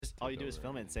All you do is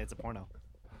film it and say it's a porno.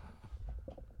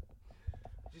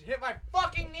 Just hit my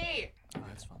fucking knee. Oh,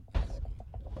 that's fun.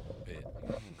 Wait,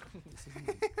 this isn't,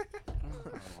 I don't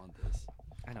know if I want this.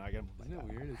 I know. I gotta. Isn't it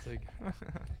weird? It's like. Wait,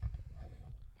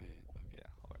 okay. Yeah.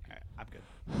 Alright, I'm good.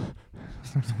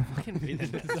 Fucking breathing.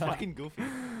 It's fucking goofy.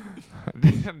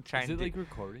 I'm trying Is it to. like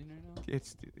recording right now?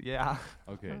 It's yeah.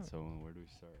 Okay, so where do we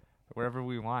start? Wherever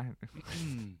we want.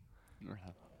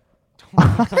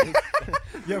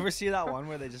 You ever see that one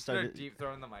where they just Start started? deep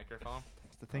throwing the microphone.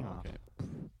 The thing off. Okay.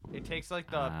 It takes like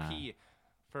the P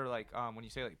for like when you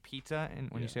say like pizza and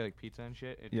when you say like pizza and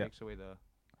shit, it takes away the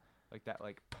like that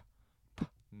like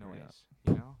noise.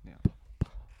 You know? Yeah.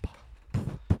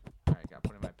 Alright, gotta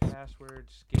put in my password,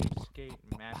 skate,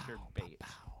 masturbate.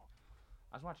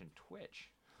 I was watching Twitch.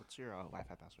 What's your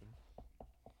Wi-Fi password?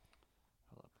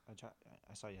 Hold up.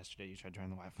 I saw yesterday you tried to join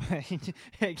the Wi-Fi.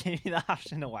 It gave me the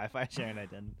option to Wi-Fi share and I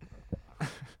didn't.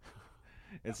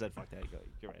 It said fuck that. Go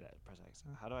right at it. Press X.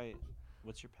 How do I?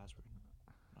 What's your password?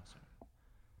 Oh, sorry.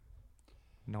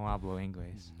 No hablo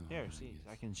inglés. No, Here, see.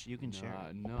 I can. You can share.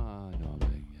 It. No, I'm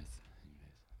saying yes.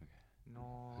 Okay.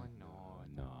 No.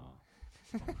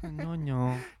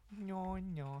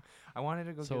 No. I wanted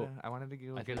to go So, get a, I wanted to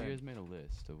go I get thought a, you guys made a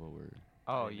list of what we're.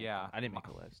 Oh yeah. I didn't make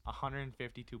a list.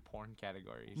 152 porn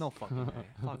categories. No fucking way.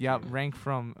 Fuck Yeah, you. rank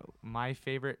from my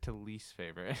favorite to least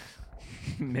favorite.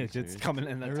 Midgets Serious? coming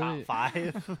in the I top really-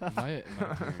 5. my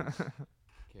parents.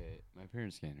 Okay, my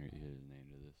parents can't hear the name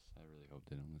to this. I really hope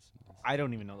they don't listen to this. I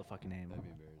don't even know the fucking name. That'd be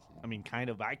embarrassing. I mean, kind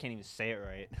of, but I can't even say it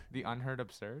right. The unheard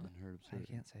absurd. Unheard I absurd.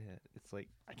 can't say it. It's like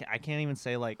I can't even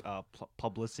say like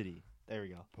publicity. There we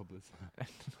go. Publicity.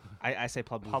 I say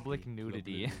publicity. Public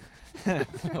nudity.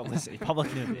 Publicity.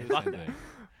 Public nudity. Fuck Same that.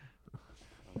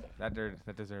 thing.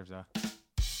 That deserves a.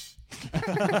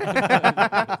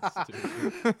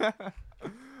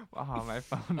 Wow, my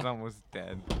phone's almost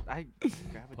dead. I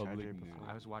grab a Public charger. nudity.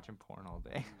 I was watching porn all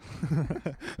day.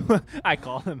 I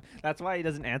call him. That's why he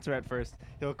doesn't answer at first.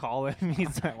 He'll call him.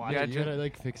 He's like, why Yeah, You gotta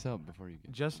like fix up before you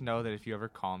get. Just know that if you ever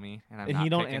call me and I'm and not he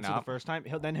don't picking answer up, the first time.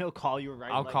 He'll call you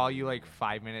right. I'll call you like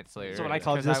 5 minutes later. So when I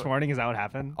called you 'cause this morning, is that what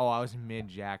happened? Oh, I was mid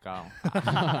jack out.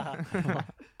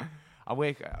 I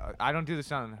wake. I don't do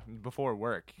this on before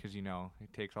work because you know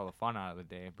it takes all the fun out of the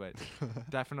day. But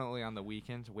definitely on the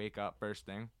weekends, wake up first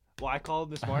thing. Well, I called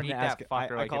him this morning Meet to that ask.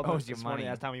 fucker I like it called him owes you this morning money.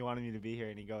 last time he wanted me to be here,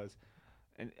 and he goes,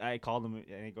 and I called him, and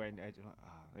he went,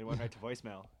 he went right to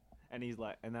voicemail, and he's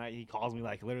like, and then he calls me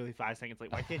like literally 5 seconds,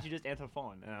 like, why can't you just answer the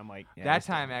phone? And I'm like, yeah, That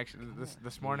time actually,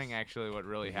 this morning actually, what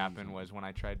really happened was when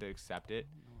I tried to accept it,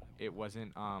 it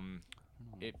wasn't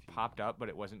it popped up, but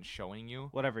it wasn't showing you.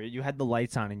 whatever. You had the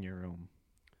lights on in your room.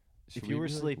 Should if you we were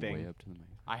be, like, sleeping- way up to the mic?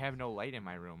 I have no light in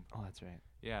my room. Oh, that's right.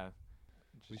 Yeah.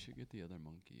 We should get the other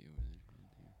monkey over there.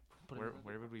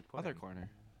 Where would we put Other him? corner.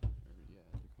 Yeah,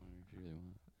 the corner if you really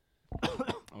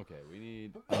want. Okay, we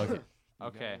need. Okay.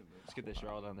 Okay. Let's get this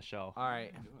rolled on the show. All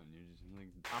right. You're just like.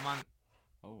 I'm on.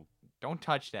 Oh, Don't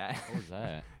touch that. what was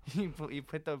that? You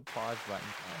put the pause button.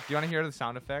 Do you want to hear the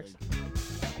sound effects?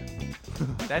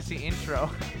 That's the intro.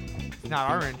 It's not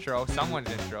our intro. Someone's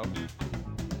intro.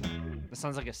 That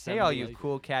sounds like a 70. Hey, all you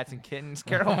cool cats and kittens.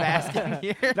 Carol Baskin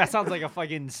here. That sounds like a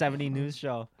fucking 70 news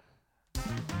show.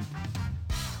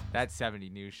 That's 70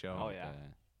 news show. Oh yeah.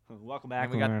 Okay. Welcome back.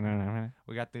 we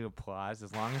got the applause.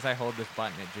 As long as I hold this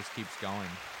button, it just keeps going.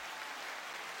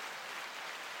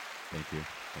 Thank you.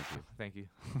 Thank you.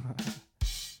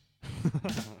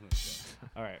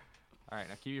 All right. All right,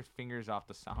 now keep your fingers off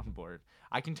the soundboard.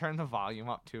 I can turn the volume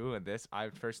up too. And this,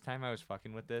 first time I was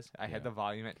fucking with this, I had the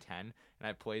volume at 10, and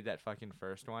I played that fucking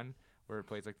first one where it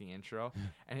plays like the intro,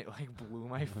 and it like blew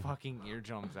my fucking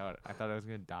eardrums out. I thought I was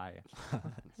gonna die.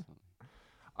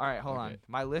 All right, hold on.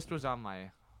 My list was on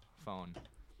my phone,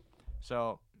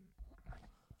 so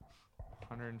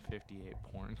 158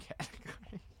 porn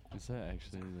categories. Is that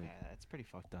actually Yeah, like that's pretty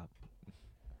fucked up.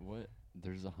 what?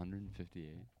 There's 158.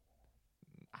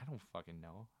 I don't fucking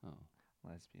know. Oh.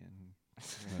 Lesbian.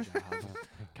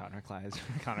 Counterclockwise.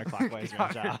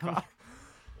 Counterclock-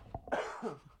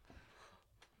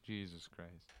 Jesus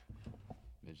Christ.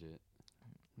 Midget.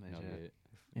 Midget. Nugget.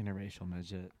 Interracial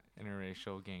midget.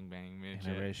 Interracial gangbang midget.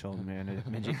 Interracial midget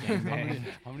How many, gangbang.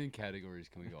 how many categories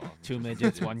can we go off? of? 2 Just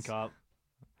midgets, 1 midgets? cup.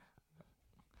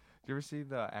 Do you ever see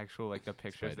the actual like the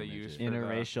pictures they Spider use midget. for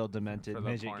Interracial demented the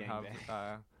midget Pornhub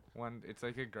gangbang. one? It's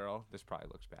like a girl. This probably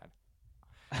looks bad.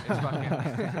 It's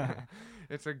fucking.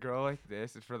 It's a girl like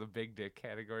this. It's for the big dick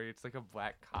category. It's like a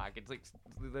black cock. It's like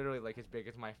literally like as big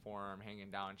as my forearm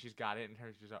hanging down. She's got it, and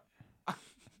hers just.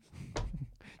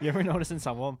 You ever notice in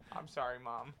some of them? I'm sorry,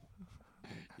 mom.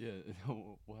 Yeah.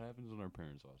 What happens when our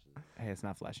parents watch this? Hey, it's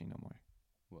not flashing no more.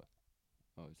 What?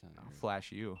 It's not here.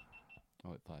 Flash you.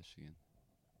 Oh, it flashed again.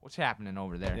 What's happening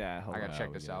over there? Yeah, hold I gotta on. check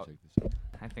we this gotta out. check this out.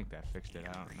 I think that fixed it.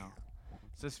 I don't know.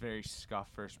 It's this very scuff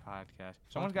first podcast.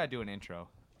 Someone's got to do an intro.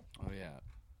 Oh yeah.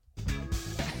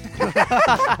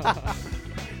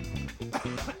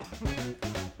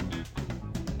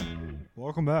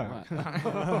 Welcome back.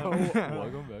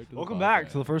 Welcome back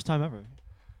to the the first time ever.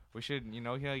 We should, you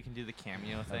know how you can do the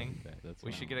cameo thing? That's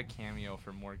We fine. should get a cameo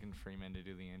for Morgan Freeman to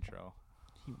do the intro.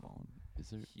 He won't. Is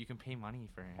there? You can pay money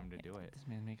for him to do it. This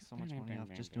man makes so much money off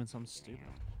just doing something stupid.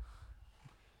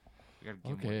 We gotta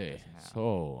give him what he Okay, doesn't have.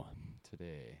 so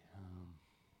today.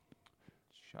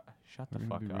 Shut the we're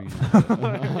fuck gonna up.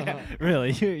 be reading-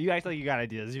 Really? You act like you got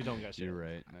ideas. You don't got shit. You're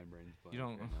right. My brain's blank. You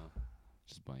don't- right now.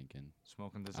 Just blanking.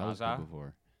 Smoking the I was good Zaza?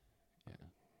 before.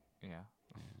 Yeah.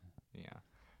 Yeah.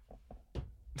 Yeah.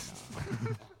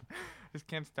 Just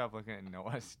can't stop looking at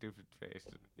Noah's stupid face.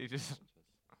 He just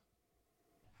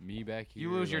Me back here.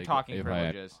 you lose your like, talking if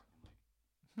privileges.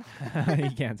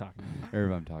 You can't talk. Or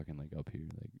if I'm talking like up here,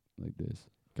 like this,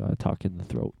 Gotta talk in the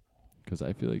throat. because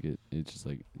I feel like it's just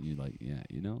like you like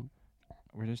you know.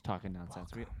 We're just talking nonsense.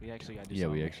 We actually gotta do Yeah,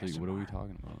 something. we actually. What are we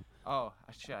talking about? Oh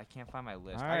shit! I can't find my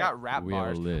list. I Alright. got rap We have a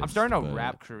bars. I'm list, starting a but-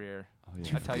 rap career. Oh,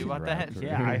 yeah, I tell you fucking about rap that? career.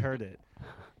 Yeah, I heard it.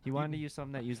 He wanted to use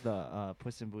something that used the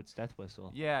Puss in Boots death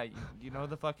whistle. Yeah, you know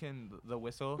the fucking the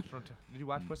whistle. Did you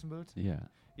watch Puss in Boots? Yeah.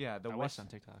 Yeah, the I watched whistle. on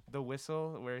TikTok. The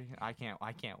whistle where I can't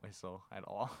whistle at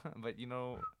all. But you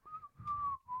know,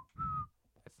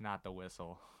 it's not the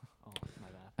whistle. Oh, my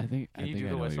bad. I think. Can I you think do I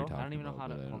the know what whistle? you're I don't even know talking how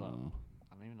to- about, but I hold don't up. know.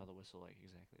 I don't even know the whistle like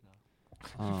exactly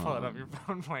though. Pull it up Um, your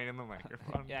phone, playing in the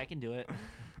microphone. Yeah, I can do it.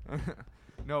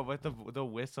 No, but the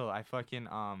whistle, I fucking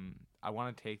I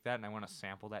want to take that and I want to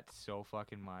sample that so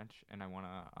fucking much, and I want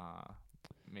to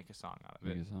make a song out of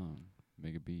Make it. a song.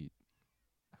 Make a beat.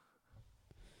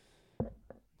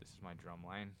 This is my drum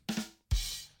line.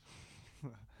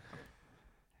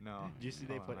 No. Did you see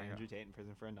they hold put on, I got- Andrew Tate in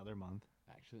prison for another month?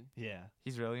 Actually. Yeah.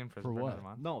 He's really in prison For for what? another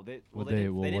month. No, they What they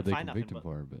didn't, what didn't they find nothing, convict him but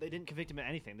for? But they didn't convict him of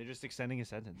anything. They're just extending his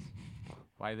sentence.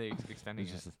 Why are they extending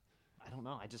it's it? just I don't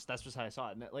know. That's just how I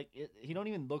saw it. And he don't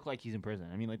even look like he's in prison.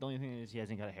 I mean, like the only thing is he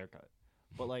hasn't got a haircut.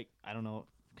 But like I don't know,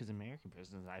 because American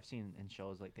prisons I've seen in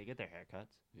shows like they get their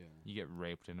haircuts. yeah. You get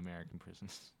raped in American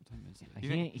prisons. What time is it? Like, You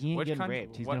he think- ain't, he ain't which getting country-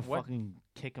 raped. He's what- gonna what- fucking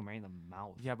kick him right in the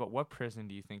mouth. Yeah, but what prison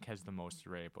do you think has the most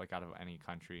rape, like out of any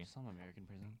country? Some American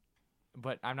prison.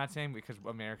 But I'm not saying because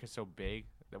America's so big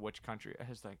that which country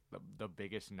has like the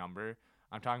biggest number.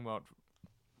 I'm talking about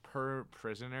per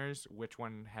prisoners, which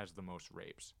one has the most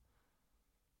rapes?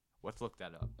 Let's look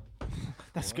that up.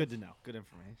 That's What? good to know. Good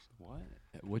information. What?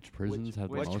 Which prisons have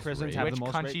the which most prisons rape? have Which the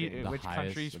most country? rape? The Which highest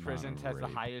country's amount prisons of has the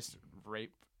rape. highest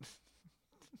rape?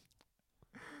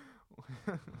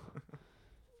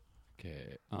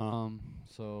 Okay.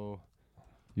 So,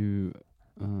 you.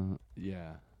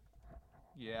 Yeah.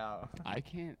 Yeah. I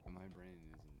can't. My brain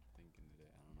isn't thinking today.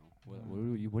 I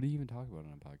don't know. What do you even talk about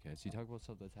on a podcast? You talk about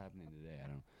stuff that's happening today.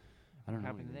 I don't know.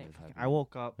 Happened anything today. that's Fucking- happening. I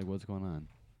woke up. Like what's going on?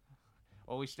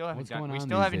 Well, we still haven't What's done. going We on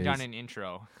still these haven't done days? an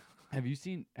intro. Have you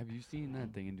seen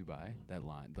that thing in Dubai? That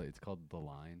line. It's called the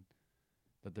line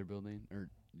that they're building, or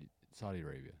Saudi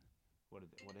Arabia. What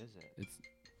is it? It's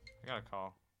I got a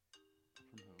call.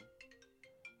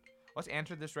 Let's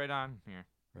answer this right on here.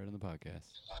 right on the podcast.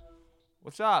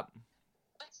 What's up?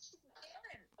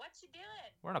 What you doing?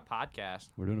 We're on a podcast.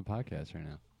 We're doing a podcast right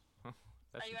now.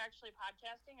 That's Are you actually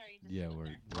podcasting, or are you just Yeah, sitting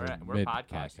we're there? We're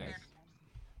podcasting. mid-podcast.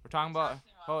 We're talking about.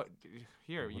 Talking Oh,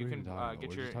 here What you are we can talking about? get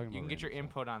We're your just talking you can about get your random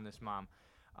input on this,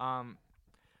 Mom.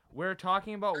 We're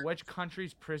talking about which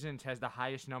country's prisons has the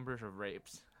highest numbers of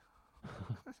rapes.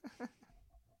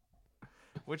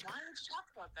 Which? Why would you talk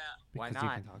about that? Why Because you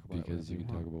not? can talk about it Because you can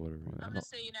whenever talk about whatever. you I'm want. gonna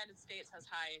say United States has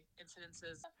high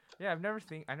incidences. Yeah,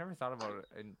 I never thought about it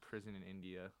in prison in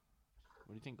India. What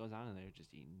do you think goes on in there? Just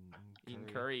eating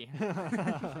Curry.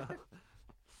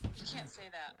 You can't say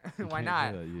that. You Why can't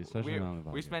not? say that, especially on the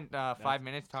We podcast. spent 5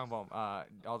 minutes talking about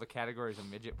all the categories of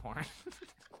midget porn.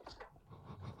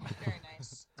 Very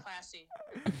nice, classy.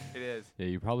 It is. Yeah,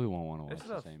 you probably won't want to This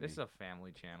watch is the same. this is a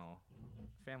family channel,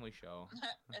 family show.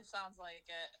 It sounds like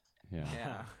it. Yeah.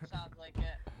 Yeah. Sounds like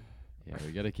it. Yeah,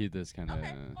 we gotta keep this kind of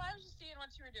Okay. Well, I was just seeing what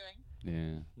you were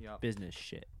doing. Yep. business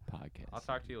shit. podcast. I'll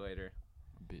talk to you later.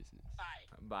 Business.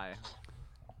 Bye.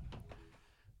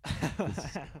 Bye.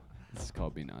 This is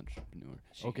called being an entrepreneur.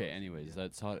 Okay. Anyways,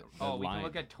 that's how. Oh, we line, can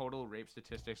look at total rape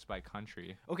statistics by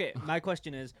country. Okay, my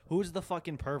question is, who's the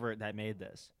fucking pervert that made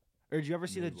this? Or did you ever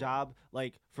see the Made what? job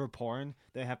like for porn?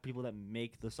 They have people that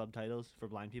make the subtitles for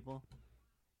blind people.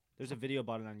 There's a video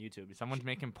about it on YouTube. Someone's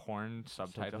making porn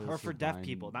subtitles. Or for deaf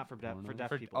people, Vine not for deaf, for porno?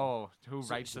 deaf people. Oh, who So-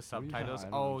 writes the so what do you- subtitles? I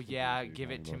don't know Oh what the yeah, fuck you're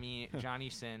give it talking to me, Johnny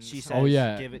Sins. She says, Oh,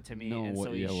 yeah. give it to me, No, and what-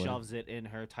 so he yeah, what- shoves it in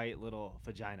her tight little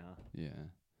vagina. Yeah.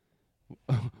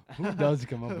 Who does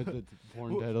come up with the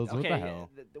porn titles? What the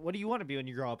hell? What do you want to be when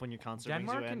you grow up? When your counselor brings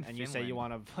Denmark you in and and you say you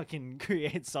Finland. want to fucking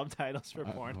create subtitles for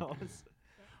pornos?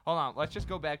 Hold on, let's just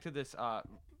go back to this.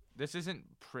 This isn't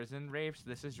prison rapes.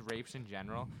 This is rapes in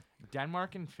general.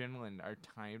 Denmark and Finland are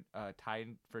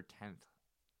tied for 10th.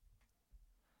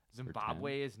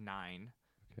 Zimbabwe is 9.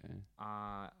 Okay.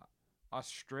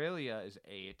 Australia is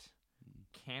 8.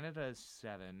 Canada is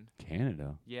 7.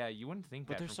 Canada. Yeah, you wouldn't think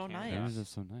But that. they're from so Canada. nice. Canada's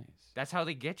so nice. That's how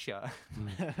they get you.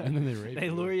 And then they rape They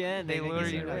you. lure you in. They make lure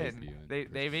seem you nice. in. you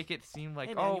They make it seem like,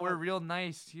 Hey, man, oh, you we're want- real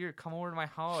nice. Here, come over to my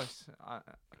house.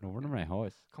 Come over to my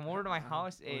house. Come over to my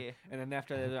house. Eh. And then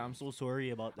after that, I'm so sorry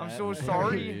about that. I'm so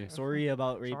sorry. Sorry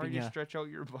about Sorry raping to you. stretch out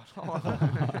your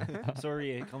butt.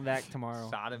 Sorry, come back tomorrow.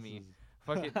 Sodomy.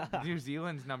 Fuck it. New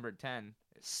Zealand's number 10.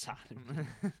 Sodomy.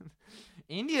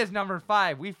 India's number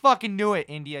 5. We fucking knew it,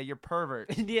 India. You're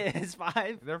pervert. India is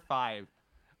 5. They're 5.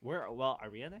 Well, are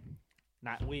we in there?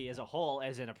 Not we as a whole,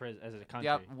 as in a as a country.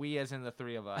 Yep, we as in the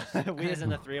 3 of us. We as in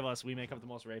the 3 of us, we make up the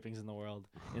most rapings in the world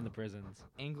in the prisons.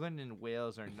 England and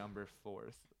Wales are number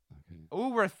 4th. Okay. Ooh,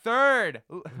 we're 3rd. third.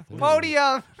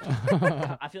 Podium.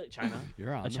 I feel like China.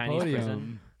 You're on A the Chinese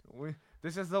podium. prison.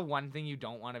 This is the one thing you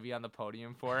don't want to be on the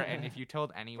podium for. And if you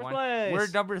told anyone, place. we're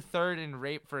number 3rd in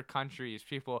rape for countries,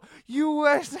 people,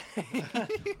 USA.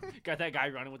 Got that guy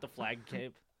running with the flag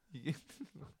cape.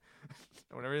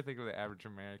 Whenever I think of the average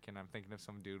American, I'm thinking of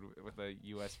some dude with a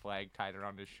U.S. flag tied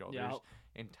around his shoulders Yeah.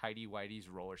 and tighty whities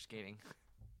roller skating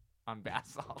on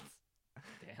bath salts.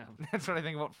 Damn. That's what I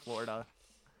think about Florida.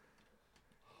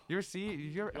 You ever see?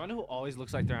 You know who always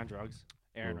looks like they're on drugs?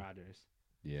 Aaron Who? Rodgers.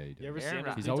 Yeah, he You does. ever Aaron see him?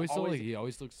 Rodgers. He's It's always so always- like, he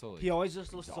always looks so like. He always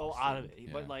just looks He's so awesome. out of it. Yeah.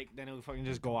 But like then he'll fucking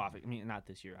just go off. I mean, not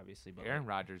this year, obviously, but Aaron like,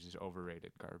 Rodgers is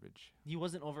overrated garbage. he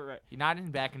wasn't over. Not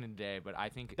in back in the day, but I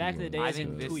think Back in the was. day, I as think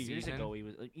in this 2 years season- ago, he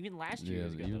was like, even last year. Yeah, he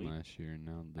was good, even though. last year.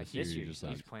 Now Like this this year, year just he's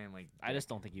like he's playing like I just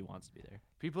don't think he wants to be there.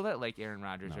 people that like Aaron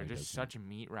Rodgers No, are he just doesn't. such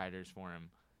meat riders for him.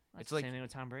 That's It's the like- same thing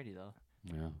with Tom Brady, though.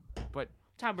 yeah.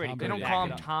 Tom Brady. Tom They couldn't don't Brady. back call it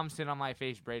him up. Tom sit on my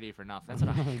face Brady for nothing. That's what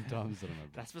I. Tom's sitting on my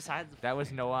That's besides. The That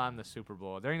was Noah on the Super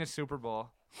Bowl. During the Super Bowl,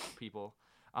 people,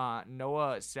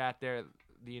 Noah sat there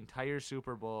the entire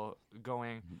Super Bowl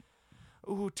going,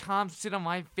 "Ooh, Tom, sit on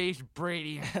my face,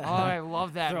 Brady. Oh, I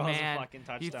love that Throws a man. fucking He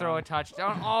touchdown. throw a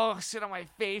touchdown. Oh, sit on my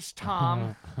face,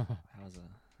 Tom." That was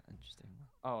a interesting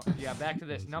one. Oh, yeah, back to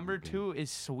this. That's a Number good 2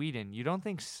 is Sweden. You don't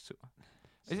think is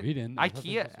it Sweden. I thought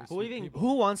IKEA? those were sweet people.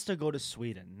 Who wants to go to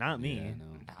Sweden? Not me. Yeah,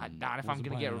 no. not if I'm What's the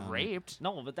going to get plan on it? raped.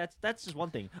 No, but that's just one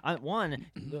thing.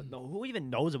 Who even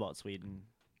knows about Sweden?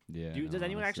 Yeah. Does no,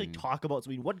 anyone actually honestly, talk about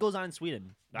Sweden? What goes on in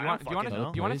Sweden? Do I you want don't fucking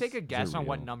know. do you want to Place? take a Is it guess on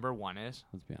what real? number 1 is?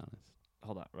 Let's be honest.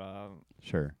 Hold on.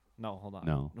 Sure. No, hold on.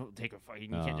 No. Take a fucking. You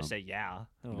can't just say yeah.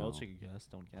 No, no. let's take a guess.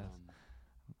 Don't guess.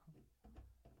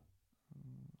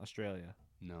 Australia.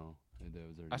 No. That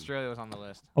was already. Australia was on the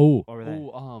list. Oh. Or were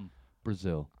they?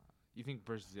 Brazil. You think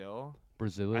Brazil?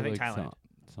 Brazil. I is think like Thailand.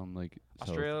 Some like. South-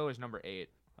 Australia was number 8.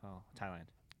 Oh, Thailand.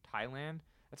 Thailand?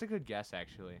 That's a good guess,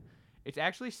 actually. It's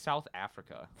actually South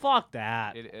Africa. Fuck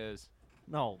that. It is.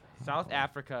 No. South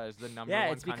Africa is the number Yeah,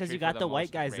 one it's because country you for got the white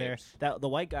most guys there. rapes. That the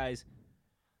white guys.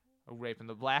 Raping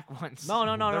the black ones. No,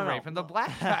 They're no. raping the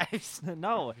black guys.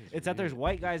 No, it's that there's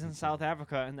white guys in South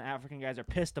Africa and the African guys are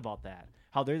pissed about that.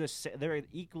 How they're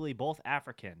equally both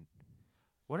African.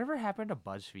 Whatever happened to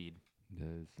BuzzFeed?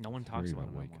 No one talks about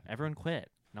them anymore. Everyone quit.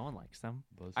 No one likes them.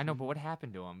 I know, but what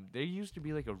happened to them? They used to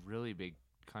be like a really big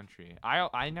country.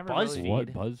 I never BuzzFeed? really. What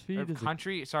Or BuzzFeed is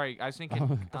country. Sorry, I was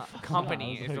thinking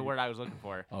company is the word I was looking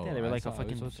for. Oh, Yeah, they were I like saw- a I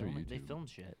fucking. saw through They YouTube. filmed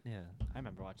shit. Yeah, I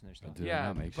remember watching their stuff. Do they Yeah,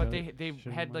 not make but shit- they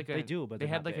shit had anymore? like a They do, but they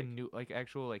they're had not like a big. new like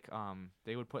actual like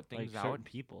they would put things like out. certain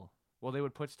people. Well, they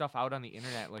would put stuff out on the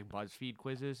internet like BuzzFeed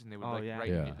quizzes, and they would Oh, like yeah. write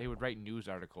Yeah. they would write news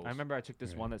articles. I remember I took this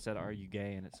Right. one that said, "Are you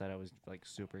gay?" and it said I was like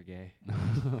super gay.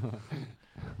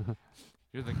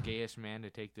 You're the gayest man to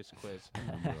take this quiz. I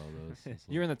remember all those. It's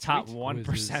You're in the like top quiz 1%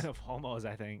 quizzes. of homos,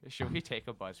 I think. Should we take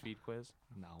a BuzzFeed quiz?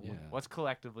 No, Yeah. What's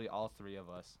collectively all 3 of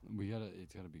us?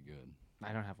 It's gotta be good.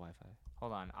 I don't have Wi-Fi.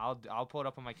 Hold on, I'll pull it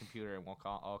up on my computer and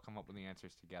I'll come up with the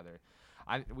answers together.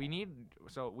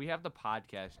 We have the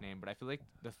podcast name, but I feel like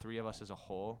the 3 of us as a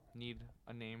whole need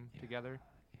a name together.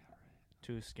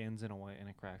 2 skins and a white and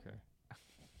a cracker.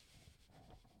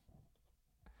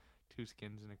 2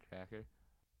 skins and a cracker.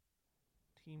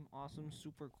 Team Awesome,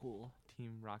 super cool.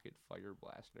 Team Rocket Fire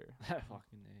Blaster. That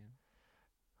fucking name.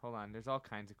 Hold on, there's all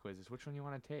kinds of quizzes. Which one you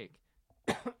want to take?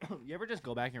 You ever just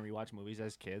go back and rewatch movies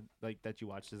as kid, like that you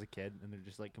watched as a kid, and they're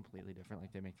just like completely different?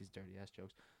 Like they make these dirty ass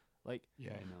jokes. Like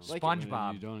Yeah, I know. Like-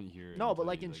 SpongeBob. You don't hear it no, but until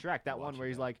like you, in Shrek, that one watch where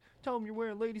it he's back. like, "Tell him you're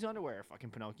wearing ladies' underwear." Fucking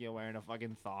Pinocchio wearing a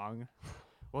fucking thong.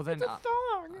 Well, then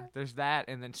Thong. there's that,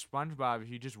 and then SpongeBob. If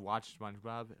you just watch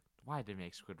SpongeBob, why did they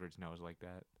make Squidward's nose like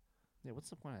that? Yeah, what's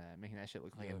the point of that? Making that shit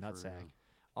look like a Yeah, for nutsack. real.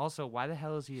 Also, why the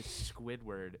hell is he a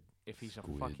Squidward if he's a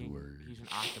fucking Squidward. he's an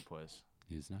octopus?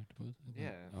 He's an octopus? I thought?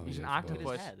 Yeah, Oh, he's an yeah, I suppose.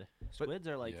 octopus. His head. But- Squids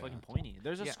are like Yeah. fucking pointy.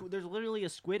 There's a Yeah. there's literally a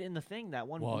squid in the thing. That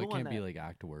one. Well, blue it one can't be that- like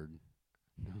Octoward.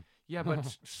 Yeah, but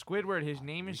Squidward, his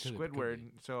name is Because it could Squidward,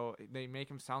 be. so they make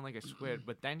him sound like a squid.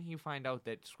 But then you find out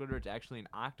that Squidward's actually an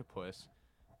octopus.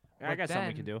 I but got something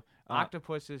we then can do.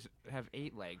 Octopuses have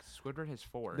 8 legs. Squidward has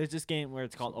 4. There's this game where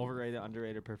it's called overrated,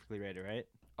 underrated, perfectly rated, right?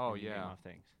 Oh And you name yeah. off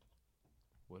things.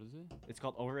 What is it? It's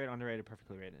called overrated, underrated,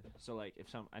 perfectly rated. So like,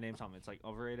 if I name something, it's like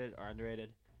overrated or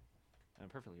underrated, and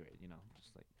perfectly rated. You know,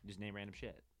 just name random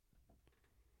shit,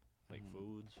 like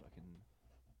foods, fucking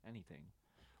anything.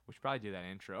 We should probably do that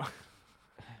intro.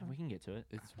 We can get to it.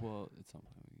 It's something we can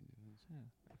do.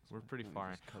 We're pretty We far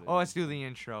in. just cut it Oh, let's in. do the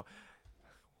intro.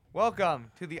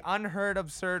 Welcome to the Unheard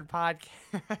Absurd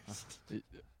podcast.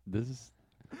 This is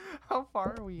How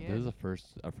far are we this is in?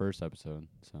 a first episode,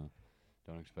 so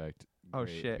don't expect. Oh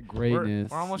shit! Greatness.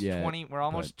 We're almost yet, 20. We're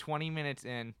almost 20 minutes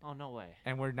in, Oh no way.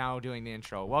 and we're now doing the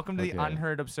intro. Welcome to the Okay.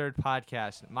 Unheard Absurd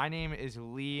podcast. My name is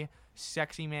Lee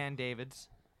Sexy Man Davids.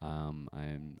 I don't have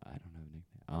a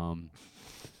nickname.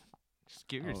 Just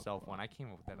give Oh, yourself one. I came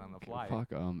up with that on the fly. Fuck.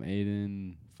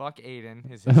 Aiden. Fuck Aiden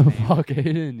is his name. Fuck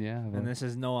Aiden. Yeah. And this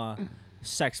is Noah,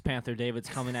 Sex Panther David's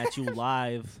coming at you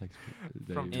live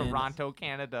From David. Toronto,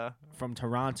 Canada. from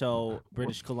Toronto,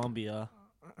 British Columbia.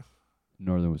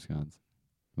 Northern Wisconsin.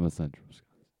 Well, central Wisconsin.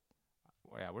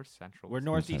 Oh, yeah, we're central. We're Wisconsin.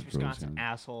 northeast Central Wisconsin, Wisconsin.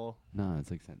 asshole. No,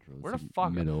 it's like central. It's Where the like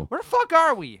fuck? Middle. Where the fuck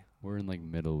are we? We're in like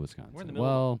middle Wisconsin. We're in the middle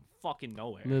well, of fucking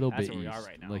nowhere. little That's bit where we are east,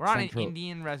 right now. like We're on central- an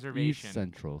Indian reservation. East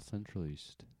Central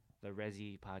East. The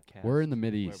Resi podcast. We're in the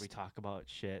mid where east. we talk about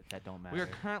shit that don't matter. We are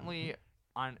currently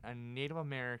on a Native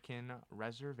American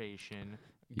reservation,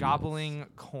 gobbling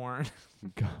corn,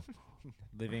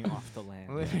 living off the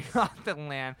land. living off the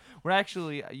land. We're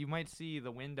actually, you might see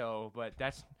the window, but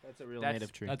that's That's a real That's-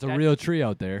 native tree. That's a That's- real tree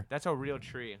out there. a real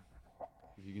tree.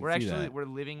 If you can We're see actually that. we're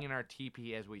living in our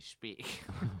teepee as we speak.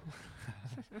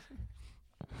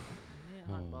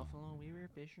 Yeah, on Oh. Buffalo, we were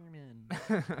fishermen.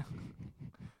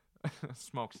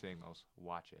 Smoke signals.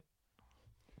 Watch it.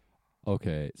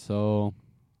 Okay, so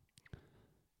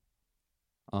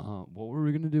what were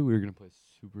we gonna do? We were gonna play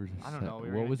super. I don't know, we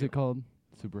were what gonna was do- it called?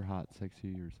 Super hot,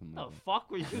 sexy, or something. the like that.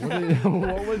 fuck were you?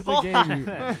 What was the Hold game? on. You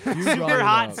brought Super it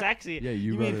hot, up. sexy. Yeah,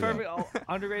 you mean brought it perfect,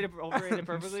 underrated, overrated,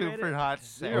 perfectly Super rated? hot.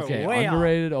 You're Okay, way off.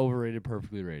 underrated, overrated,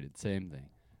 perfectly rated. Same thing.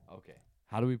 Okay,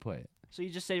 how do we play it? So you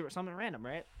just say something random,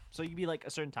 right? So you could be like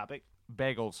a certain topic.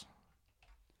 Bagels.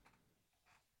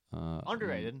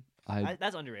 Underrated.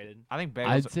 That's underrated. I think bagels.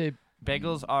 I'd say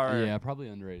bagels are. yeah, probably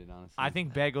underrated. Honestly, I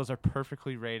think bagels are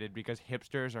perfectly rated because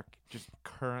hipsters are just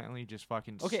currently just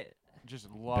fucking Okay, just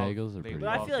love Bagels are they pretty but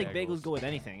I love feel like bagels go with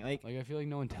anything. Like, I feel like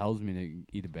no one tells me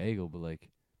to eat a bagel, but like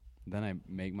then I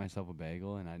make myself a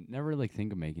bagel, and I never like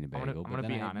think of making a gonna- bagel. I'm but gonna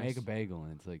then be I make a honest. bagel,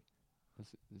 and it's like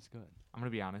it's good. I'm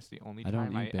gonna be honest. The only I don't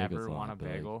time I eat bagels ever a want a lot, but,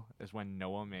 like- bagel is when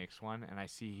Noah makes one, and I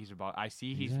see he's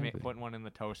Exactly. putting one in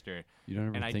the toaster, You don't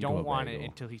ever and I think don't of a want it bagel.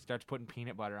 until he starts putting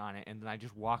peanut butter on it, and then I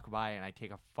just walk by and I take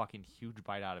a fucking huge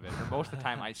bite out of it. Or most of the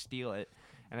time I steal it,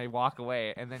 and I walk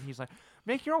away, and then he's like,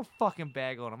 "Make your own fucking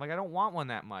bagel," and I'm like, "I don't want one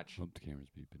that much." Oh, the camera's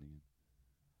beeping again.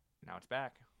 Now it's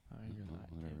back. Oh,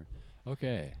 whatever.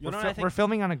 Okay. You know what I think? We're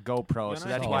filming on a GoPro, You know so what I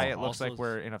that's think why is it looks like also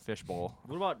we're in a fishbowl.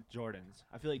 What about Jordans?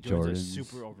 I feel like Jordans are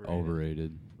super overrated.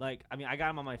 Overrated. Like, I mean, I got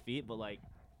them on my feet, but like,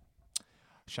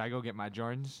 Should I go get my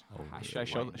Jordans? Overrated. Should I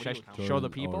show? What do Should you I count? show the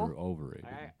Jordans people? Overrated.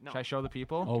 no, Should I show the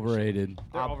people? Overrated.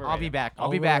 they're I'll be overrated. back. I'll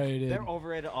be back. Overrated. They're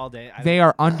overrated all day. They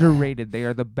are underrated. They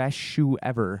are the best shoe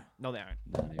ever. No, they aren't.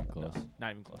 Not even close.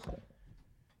 Not even close.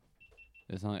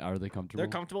 It's not. Are they comfortable? They're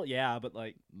comfortable, yeah, but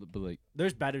like, But like,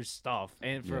 there's better stuff,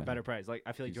 and for a Yeah. better price. Like,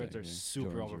 I feel like Jordans are Exactly. super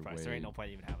Jordans are overpriced. There ain't way- no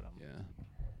point even having them. yeah.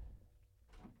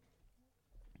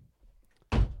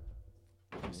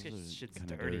 This Those are shit's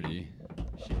kinda dirty.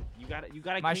 Shit, you gotta.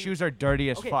 My clean- shoes are dirty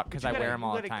as Okay, fuck but because you I got a- wear them you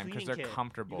all got the a time because cleaning they're kit.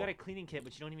 comfortable. You got a cleaning kit,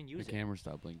 but you don't even The use it. camera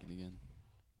stopped blinking again.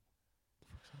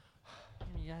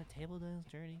 You got a table that's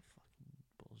dirty.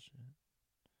 Fucking bullshit.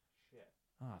 Shit.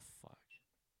 Oh fuck.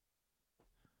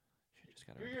 Shit, just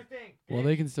gotta. Do your thing. Well,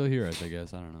 they can still hear us, I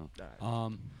guess. I don't know.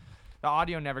 Alright. The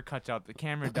audio never cuts out. The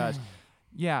camera does.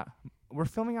 Yeah, we're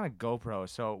filming on a GoPro,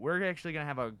 so we're actually gonna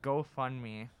have a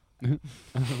GoFundMe.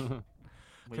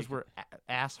 because we're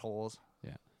assholes.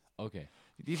 Okay.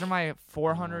 These are my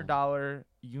 $400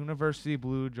 University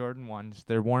Blue Jordan 1s.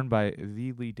 They're worn by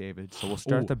the Lee David, so we'll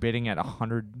start the bidding at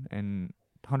 $100,000.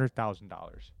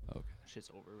 Okay. Shit's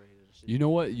overrated. You know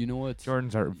what?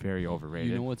 Jordans are very overrated.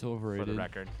 You know what's overrated? For the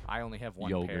record, I only have one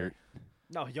Yogurt. pair.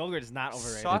 No, yogurt is not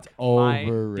overrated. Suck It's my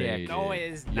overrated. dick. No, it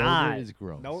is Yogurt not. is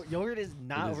gross. No, yogurt is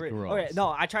not It is overrated. gross. Okay,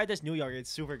 no, I tried this new yogurt. It's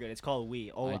super good. It's called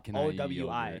Wii. I cannot eat OWI.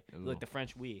 yogurt. Like the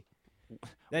French Wii.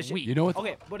 That shit. Wheat. You know what's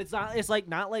Okay, but it's not. It's like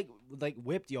not like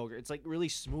whipped yogurt. It's like really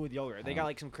smooth yogurt. They got Oh.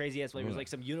 like some crazy ass flavors, Ugh. like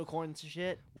some unicorns and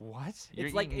shit. What? You're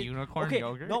It's like eating it- unicorn okay,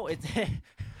 yogurt? No, it's.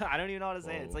 I don't even know how to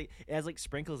say it. It's Whoa. like it has like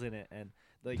sprinkles in it and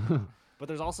like. But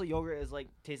there's also yogurt is like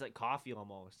tastes like coffee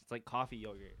almost. It's like coffee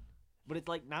yogurt, but it's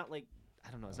like not like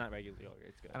I don't know. It's not regular yogurt.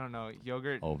 It's good. I don't know.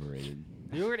 Yogurt. overrated?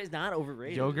 Yogurt is not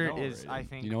overrated. Yogurt No. is, I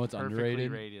think, You know what's perfectly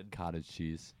underrated? rated. Cottage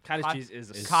cheese. Cottage Cot- cheese is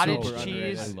It's Cottage so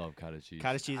underrated. cheese. I love cottage cheese.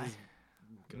 Cottage cheese is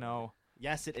No.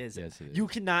 yes, it is. Yes, it is. You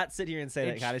cannot sit here and say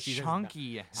It's that cottage cheese is not-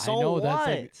 chunky. So I know what? that's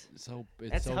like so.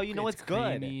 It's That's so, how you know it's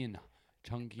good. creamy and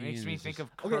chunky. Makes and me it's think just-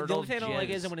 of Okay, the curdled only thing I don't like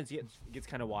is jizz. when it gets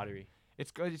kind of watery.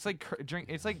 It's good. It's like drink.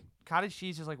 It's like cottage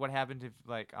cheese is like what happened if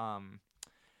like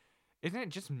isn't it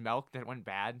just milk that went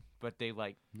bad? But they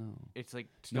like no. it's like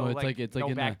No, still it's like- it's like no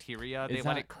in the- bacteria. They it's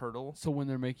let not- it curdle. So when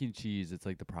they're making cheese, it's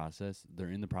like the process.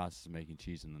 They're in the process of making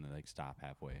cheese, and then they like stop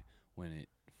halfway when it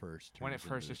first. When it turns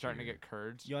first into is starting to sugar. get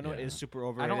curds. You wanna know what Yeah. is super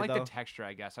overrated? I don't like though? the texture.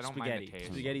 I guess I don't Spaghetti. mind the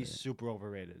taste. Spaghetti's Okay. super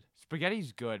overrated.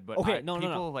 Spaghetti's good, but Okay, I, no, no,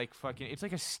 people no. like fucking. It's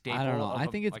like a staple. I don't know. Of I a-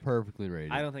 think it's like, perfectly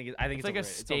rated. I don't think it. I think It's like a overrated.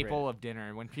 It's staple overrated. of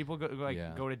dinner. When people go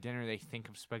to dinner, they think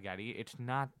of spaghetti. It's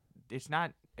not. It's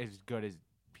not as good as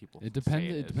people. It depends. Say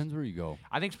It is. depends where you go.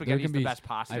 I think There spaghetti is can the be best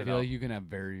pasta. I feel though. like you can have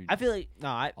very I feel like no.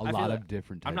 I a feel lot like, of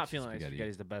different types I'm not of feeling like spaghetti.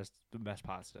 spaghetti's the best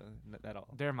pasta at all.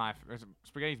 They're my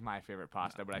spaghetti's my favorite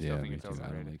pasta, but I still Yeah, think me it's too.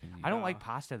 overrated. Any. I don't Uh, like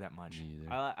pasta that much. Me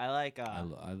either. I like I I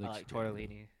like like spaghetti.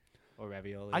 tortellini or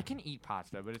ravioli. I can eat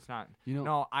pasta, but it's not. You know,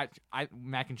 No, I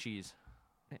mac and cheese.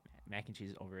 mac and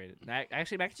cheese is overrated.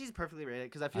 Actually, mac and cheese is perfectly rated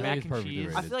because I I feel think mac like it's and perfectly cheese.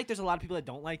 rated. I feel like there's a lot of people that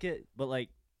don't like it, but like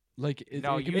like it,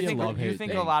 No, it can you be think a love you hate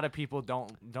think thing. a lot of people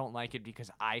don't like it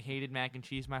because I hated mac and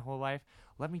cheese my whole life.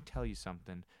 Let me tell you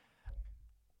something.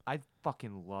 I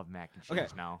fucking love mac and cheese Okay.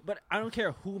 now. But I don't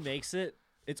care who makes it.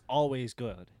 It's always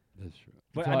good. That's true.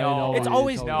 But It's I al- know- it it's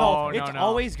always no, no. no, It's no.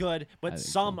 always good, I but think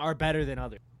some so. are better than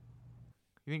others.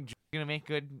 You think you're gonna make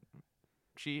good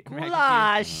cheese?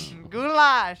 Goulash.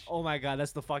 Goulash. Oh my god,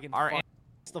 that's the fucking. Our Fun-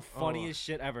 it's the funniest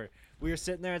shit ever. We were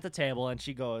sitting there at the table, and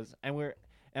she goes, and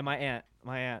my aunt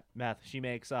Beth, she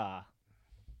makes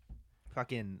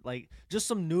fucking like just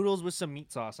some noodles with some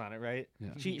meat sauce on it, right? Yeah.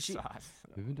 She sauce.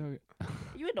 We've been talking.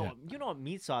 you know what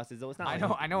meat sauce is though. It's not. I like,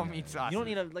 know. I know what Yeah. meat sauce. You don't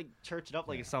is. need to like church it up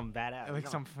like it's some badass. like no.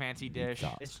 some fancy dish.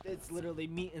 sauce. It's literally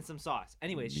meat and some sauce.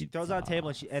 Anyway, she Meat throws it on the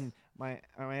table and my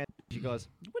aunt, she goes,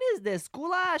 "What is this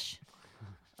goulash?"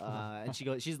 And she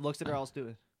looks at her all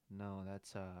stupid. No,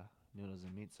 that's noodles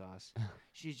and meat sauce.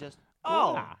 She's just,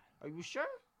 oh, are you sure?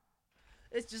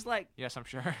 It's just like Yes, I'm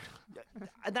sure.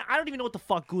 I don't even know what the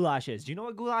fuck goulash is. Do you know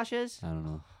what goulash is? I don't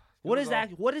know. What is Google.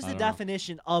 that? What is I the don't know.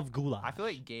 definition of goulash? I feel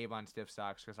like Gabe on Stiff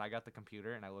Socks because I got the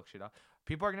computer and I looked shit up.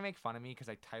 People are gonna make fun of me because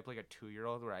I type like a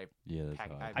 2-year-old where I Yeah, that's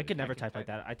Heck, how I could never I can type like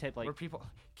that. I type like where people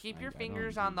keep I- your I don't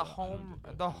fingers do on the that. I don't home do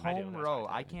that. the I do, home that's row. why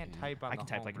I I type. can't Yeah. type on I the can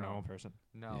type home like a row. normal person.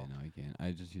 No. Yeah, no, I can't.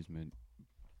 I just use mid.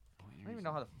 I don't even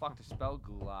know how the fuck to spell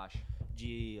goulash.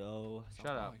 G-O.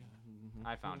 Shut up.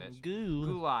 I found it. Goo.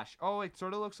 Goulash. Oh, it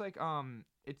sort of looks like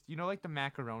it's like the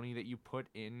macaroni that you put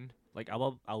in. Like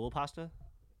elbow pasta.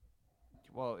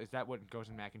 Well, is that what goes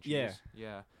in mac and cheese? Yeah.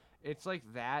 Yeah. It's like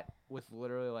that with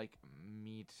literally like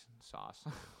meat sauce.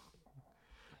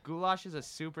 Goulash is a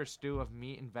super stew of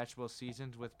meat and vegetables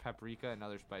seasoned with paprika and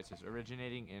other spices,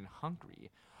 originating in Hungary,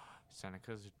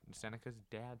 Seneca's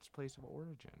dad's place of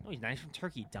origin. No, he's not even from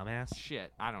Turkey, dumbass.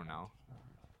 Shit, I don't know.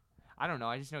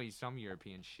 I just know he's some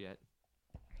European shit.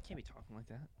 Can't be talking like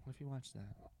that. What if you watch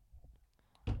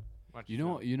that? Watch You the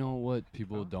know, film. you know what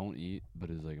people Huh? don't eat, but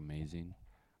is like amazing.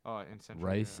 Oh, in Central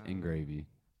Rice Europe. and gravy.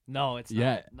 No, it's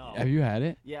Yeah. not. No. Have you had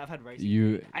it? Yeah, I've had rice.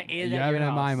 You. I ate it You at your haven't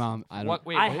had my house. mom. I don't. What?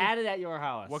 Wait, I what? had it at your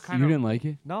house. What kind You of? didn't like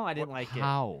it? No, I didn't like it.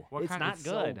 How? What It's kind not of,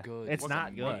 good. good. It's It's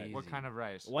not good. amazing. What kind of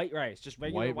rice? White rice, just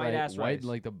regular white rice, ass rice. white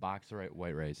like the box of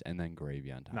white rice, and then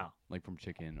gravy on top. No. Like from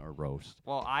chicken or roast.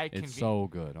 Well, It's so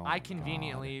good. Oh my I God.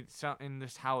 conveniently in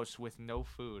this house with no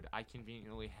food. I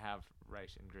conveniently have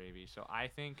rice and gravy. So I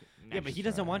think next, Yeah, but he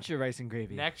doesn't try. want your rice and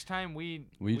gravy. next time we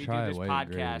try do this white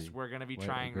podcast, gravy. we're gonna be White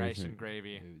trying gravy. rice and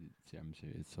gravy. Dude, I'm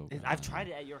serious. It's so good. I've tried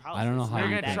it at your house. I don't know It's how We're not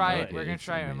you gonna that can try do it. good. We're gonna It's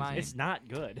try it at amazing. mine. It's not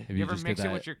good. If You ever just mix get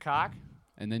it with that your cock?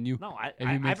 and then you. No, I If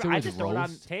you mix it I with just throw it on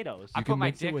roast, potatoes. I You put can my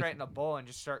mix it dick with- right in the bowl and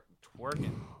just start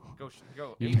twerking.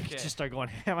 Go. You ape mix- shit. Just start going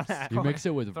ham on that. You mix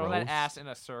it with Throw roast. that ass in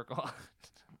a circle.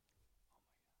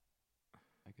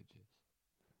 I could just.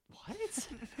 What?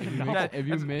 If you No. mix, if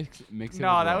you mix it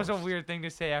No, with that was a roast. weird thing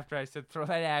to say after I said throw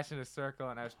that ass in a circle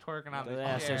and I was twerking on Throw the that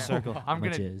ass in chair. a circle. I'm I'ma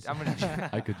gonna jizz. I'm gonna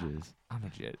I could jizz. I'm a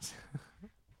jizz.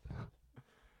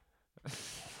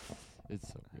 It's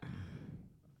so good.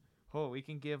 Oh, we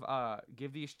can give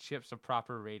these chips a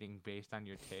proper rating based on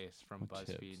your taste from What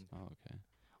chips? BuzzFeed. Oh, okay.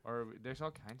 Or there's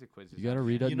all kinds of quizzes. You gotta out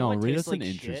read there. it. You know No, what read tastes us an like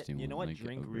interesting shit? You know one. what like,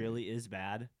 drink over- really is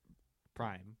bad?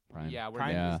 Prime. Prime. Yeah, we're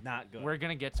Prime Yeah. is not good. we're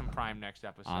gonna get some Prime next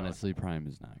episode. Honestly, Prime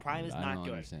is not. Prime good. is I not don't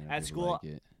good. understand At how people school- like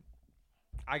it.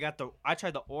 I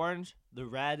tried the orange, the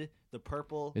red, the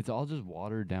purple. It's all just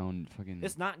watered down. Fucking.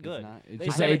 It's not good. It's They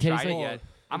just say like, it haven't tastes tried it like. yet.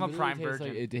 I'm a literally Prime tastes like-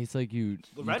 virgin. it tastes like you.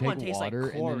 The you red take one tastes like water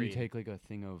and then you Cory. take like a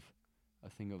thing of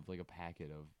like a packet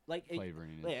of Like it,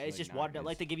 flavoring. and yeah, it's like just not- watered down.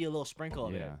 Like they give you a little sprinkle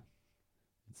of yeah. it.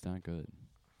 It's not good.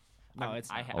 No, it's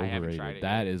I not. haven't Overrated. tried it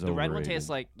That yet. is The overrated. red one tastes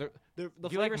like the Do you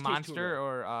like flavors taste too Monster good.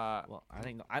 or Well, I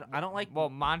think I don't like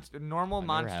Monster normal I've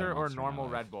never had a Monster or Monster in my normal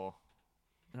life. Red Bull.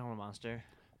 normal Monster.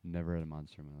 Never had a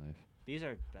Monster in my life. These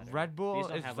are better. Red Bull These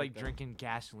don't is have, like the- drinking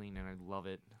gasoline and I love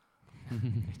it.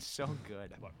 It's so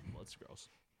good. Well, it's gross.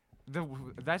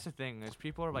 That's the thing is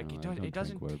people are like No, I it don't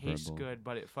doesn't drink Red taste Bull. good,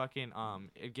 but it fucking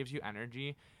it gives you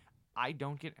energy. I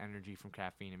don't get energy from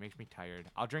caffeine. It makes me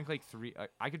tired. I'll drink like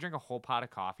I could drink a whole pot of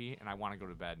coffee and I want to go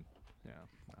to bed. Yeah.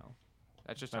 No.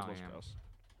 That's just Red how I Bull's am. gross.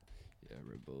 Yeah,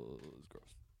 Red Bull is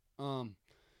gross.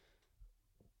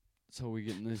 So we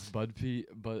getting this Bud feed,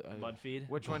 Butt feed.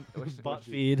 Which one? Which Butt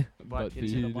feed. butt Into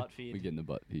feed. the butt feed. We getting the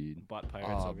butt feed. Butt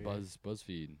pirates over here.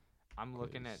 BuzzFeed. I'm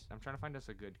looking at. Quiz. I'm trying to find us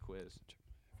a good quiz.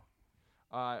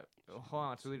 Hold on.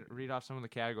 Let's read off some of the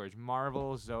categories: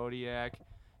 Marvel, Zodiac,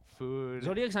 food.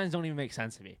 Zodiac signs don't even make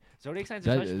sense to me. Zodiac signs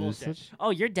That are such is bullshit. such-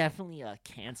 Oh, you're definitely a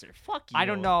Cancer. Fuck you. I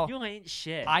don't know. You ain't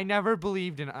shit. I never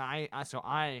believed in so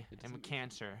I It am a doesn't-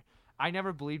 Cancer. I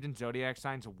never believed in zodiac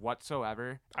signs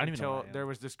whatsoever I don't even know until what I there am.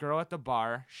 was this girl at the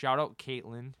bar. Shout out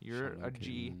Caitlin. You're Shout a out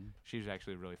G. Caitlin. She was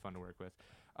actually really fun to work with.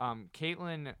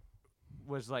 Caitlin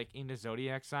was like into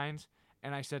zodiac signs,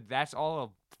 and I said that's all a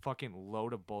fucking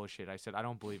load of bullshit. I said I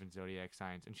don't believe in zodiac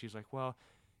signs, and she's like, well,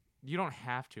 you don't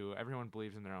have to. Everyone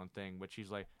believes in their own thing, but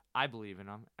she's like, I believe in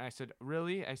them. And I said,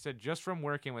 really? I said, just from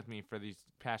working with me for these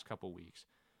past couple weeks.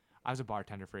 I was a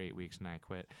bartender for 8 weeks and I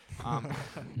quit.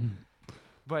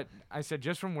 But I said,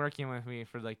 just from working with me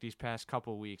for like these past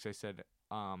couple weeks, I said,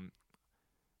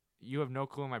 you have no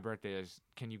clue when my birthday is.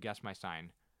 Can you guess my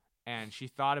sign? And she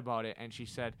thought about it and she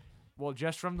said, well,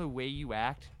 just from the way you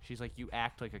act, she's like, you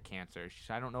act like a Cancer. She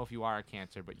said, I don't know if you are a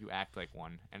Cancer, but you act like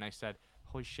one. And I said,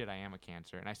 holy shit, I am a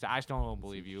Cancer. And I said, I still don't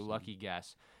believe you. Lucky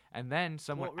guess. And then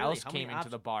someone Well, really, else how many came into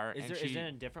the options- bar Is and there she. is there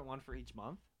a different one for each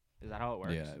month? Is that how it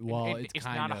works? Yeah. Well, it's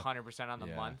kind not of. 100% on the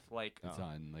yeah. month. Like It's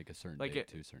on like a certain Like date it-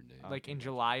 to a certain date. like in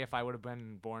July, if I would have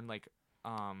been born like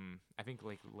I think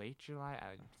like late July,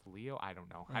 Leo. I don't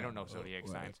know. I don't know zodiac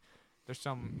right. signs. There's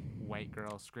some white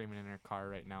girl screaming in her car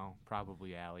right now.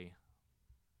 Probably Allie.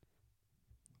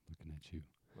 Looking at you.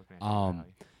 Looking at you,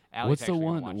 Allie. Allie's What's the actually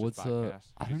gonna one? watch this What's podcast,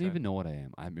 I she don't said. even know what I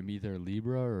am. I'm either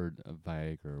Libra or a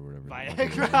Viagra or whatever. the fuck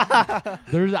it is. Viagra.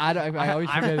 There's I always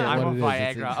forget I'm a what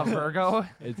it is. Viagra, a Virgo.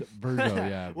 It's Virgo,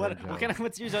 yeah. What Virgo. kind of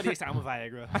what's your zodiac sign? I'm a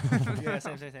Viagra. Yeah,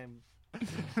 same.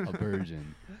 A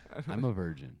virgin. I'm a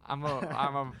virgin. I'm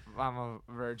a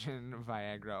virgin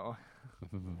Viagra.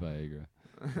 Viagra.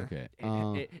 Okay.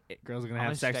 Girls are gonna I'm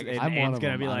have a sex, steg- and I'm one Anne's of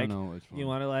gonna them. be I like, don't know which one. "You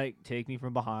want to like take me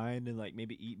from behind and like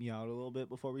maybe eat me out a little bit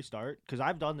before we start?" Because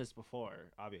I've done this before,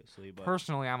 obviously. But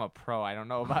Personally, I'm a pro. I don't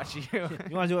know about you.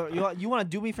 you want to do it? You want to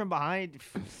do me from behind?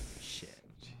 Shit.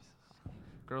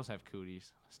 Girls have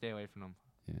cooties. Stay away from them.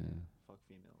 Yeah. Fuck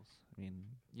females. I mean,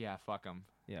 Yeah, fuck them.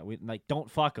 yeah, we like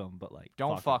don't fuck them, but like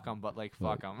Don't fuck them, but like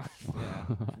fuck them. Yeah,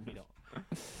 we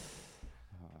don't.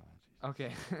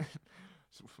 Okay.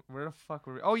 So where the fuck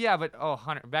were we? Oh yeah, but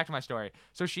Hunter. Back to my story.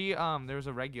 So she there was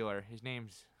a regular. His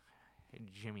name's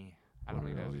Jimmy. I don't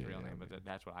think that's his real name, but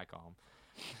that's what I call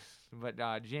him.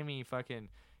 But Jimmy, fucking,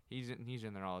 he's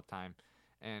in there all the time,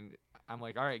 and I'm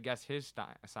like, all right, guess his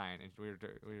sign. And we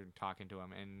were talking to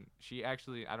him, and she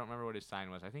actually, I don't remember what his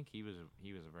sign was. I think he was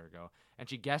a Virgo, and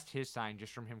she guessed his sign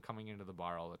just from him coming into the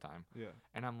bar all the time. Yeah.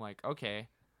 And I'm like, okay.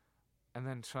 And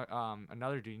then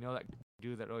another dude, you know that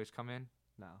dude that always come in?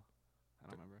 No, I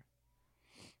don't remember.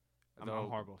 The- I'm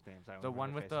horrible with names. I don't The remember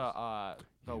one with faces.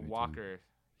 the Yeah, me too. walker.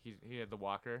 He had the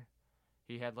walker.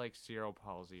 He had like cerebral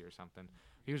palsy or something.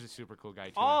 He was a super cool guy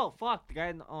too. Oh fuck, the guy.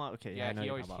 In the, oh, okay. yeah. I know He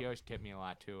who you're always talking he about. always tipped me a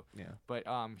lot too. Yeah. But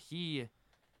he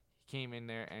came in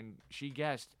there and she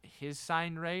guessed his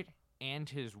sign right and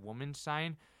his woman's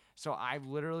sign. So I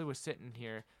literally was sitting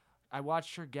here. I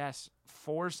watched her guess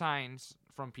 4 signs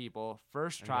from people.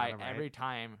 First And try got 'em right? every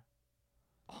time,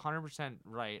 100%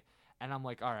 right. And I'm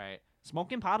like, all right,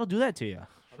 Smoking pot will do that to you.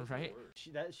 right?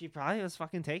 She probably was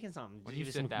fucking taking something. When She you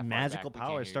just sit that far magical back, we power.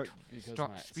 can't hear Start you. Because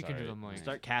Start my- speaking to sorry, the mic. my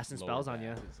Start casting lower spells on back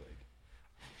you. is, like,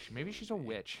 Maybe she's a crazy.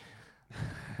 witch.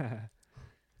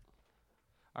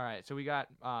 All right, so we got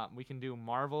we can do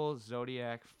Marvel,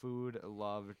 Zodiac, food,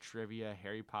 love, trivia,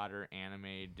 Harry Potter,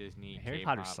 anime, Disney, Harry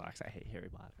K-pop, Potter sucks. I hate Harry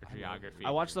Potter. geography.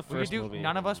 I watched the We could first do. movie.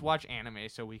 None of us watch anime,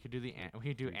 so we could do we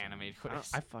could do anime.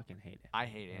 I fucking hate it. I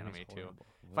hate Anime's anime too. horrible.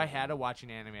 If I had to watch an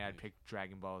anime, I'd pick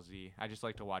Dragon Ball Z. I just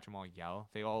like to watch them all yell.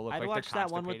 They all look I'd like watch they're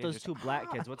that one with constipated, those just- two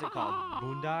black kids. What's it called?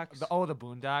 Boondocks. The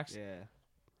Boondocks. Yeah.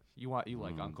 You like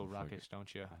Mm, Uncle fuck Ruckus, it.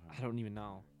 don't you? I don't even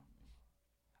know.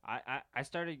 I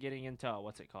started getting into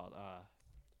what's it called?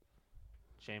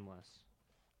 Shameless.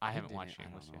 I haven't didn't- watched I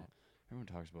don't Shameless know. yet. Everyone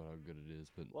talks about how good it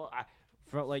is, but Well,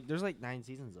 there's like 9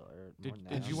 seasons though. Or more than that.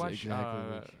 Did you That's watch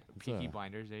exactly like- it's Peaky a-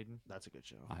 Blinders, Aiden? That's a good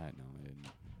show. I had no. I didn't.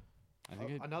 I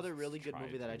think Another really good tried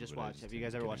movie that I to, just but I watched. just Have you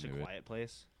guys didn't ever get watched A into it. Quiet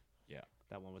Place? Yeah.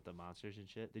 That one with the monsters and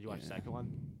shit. Did you watch the Yeah. second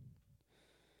one?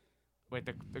 Wait,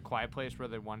 the Quiet Place where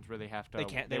the ones where they have to They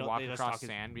can't- they don't- walk they just across talk as-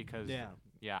 sand because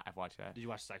yeah, I've watched that. Did you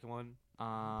watch the second one? The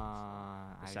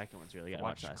I second one's really good. I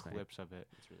watched watched last night. clips of it.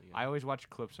 It's really good. I always watch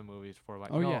clips of movies before.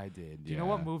 Like, Oh you know, yeah, I did. Do you know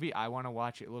what movie I want to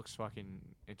watch? It looks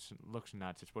looks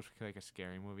nuts. It's supposed to be like a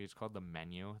scary movie. It's called The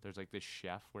Menu. There's like this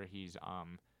chef where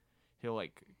he'll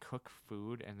like cook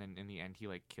food and then in the end he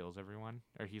like kills everyone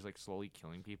or he's like slowly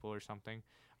killing people or something.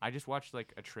 I just watched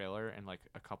like a trailer and like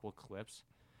a couple clips.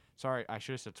 Sorry, I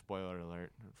should have said spoiler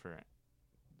alert for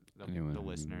Anyone the who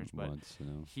listeners, but wants to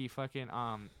know. he fucking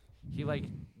he like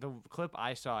the clip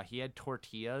I saw, he had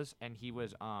tortillas and he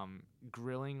was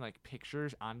grilling like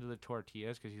pictures onto the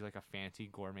tortillas because he's like a fancy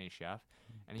gourmet chef,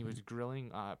 and he was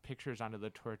grilling pictures onto the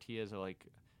tortillas of like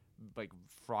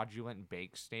fraudulent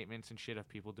bank statements and shit of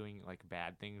people doing like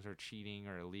bad things or cheating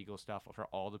or illegal stuff for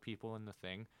all the people in the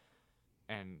thing,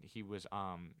 and he was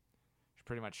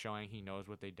pretty much showing he knows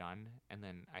what they done, and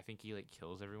then I think he like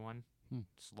kills everyone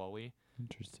slowly.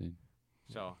 Interesting.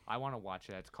 So I want to watch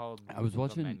that. It's called. I was The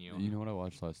watching. Menu. You know what I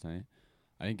watched last night?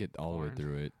 I didn't get all the way Porn.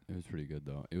 through it. It was pretty good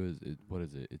though. What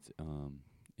is it? It's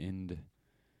Ind.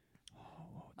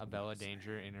 A Bella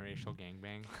Danger interracial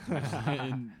gangbang.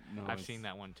 No, I've seen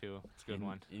that one too. It's a good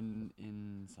one. In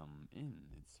It's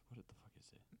what the fuck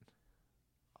is it?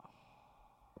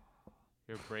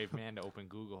 You're a brave man to open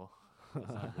Google. It's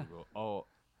not Google. Oh,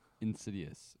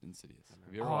 Insidious.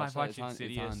 Have you ever Oh, watched I've that? watched It's on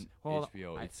Insidious. Well,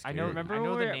 HBO. I- It's I know- scary. Remember I know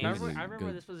when the we were- names. remember, It's I remember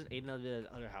good. this was at Aiden and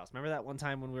the other house. Remember that one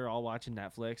time when we were all watching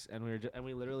Netflix and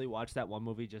we literally watched that one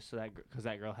movie just so that because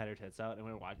that girl had her tits out and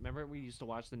we were watching. Remember we used to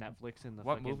watch the Netflix and the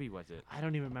What fucking, movie was it? I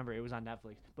don't even remember. It was on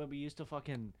Netflix, but we used to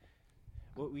fucking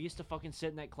sit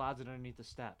in that closet underneath the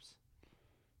steps.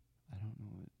 I don't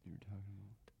know what you're talking about.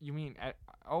 You mean at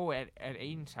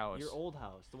Aiden's house? Your old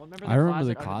house, the one. Remember I remember the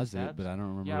under closet, steps? but I don't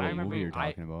remember Yeah, I what remember- movie you're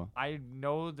talking about. I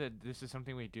know that this is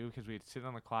something we do because we'd sit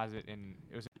on the closet and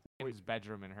it was in his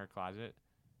bedroom in her closet.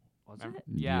 Was Remember? it?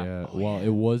 Yeah. Oh, well, yeah.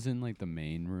 it was in like the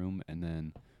main room, and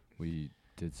then we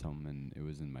did some, and it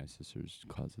was in my sister's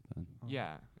closet then.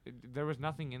 Yeah, there was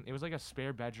nothing in. It was like a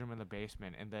spare bedroom in the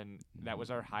basement, and then that was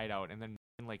our hideout. And then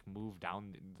like moved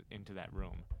down into that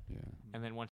room, Yeah. and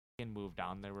then once moved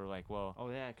down, they were like, "Well,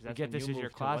 Oh yeah, because we that's get when this you is your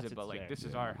moved to what's closet, but its like there. this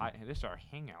is Yeah. our this is our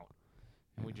hangout."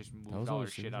 And we Yeah. just That moved was all our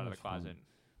always- shit that out of the was fun. closet.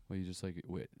 Well, you just like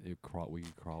we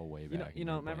could crawl way You know, back. you in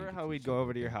know. our Remember blankets how and we'd stuff go over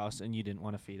like to your that. house and you didn't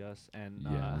want to feed us, and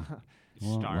Yeah.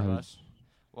 Well, Starve why- us.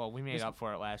 Well, we made This- up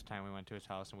for it last time we went to his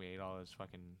house and we ate all his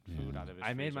fucking food Yeah. out of his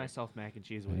I made freezer. myself mac and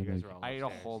cheese I when you had, guys like- were all I ate a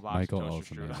upstairs. whole box Michael of also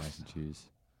toaster made mac strudels. and cheese,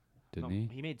 didn't No, he?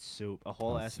 he made soup, a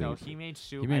whole Oh, ass. No, soup. he made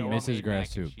soup. He made I all Mrs. made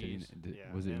Grass mac and soup. cheese.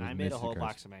 Was it? and was I made a Mrs. whole Grass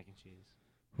box of mac and cheese.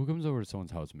 Who comes over to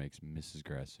someone's house and makes Mrs.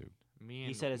 Grass soup? Me and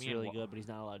He said it's me and really Wa- good, but he's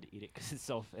not allowed to eat it because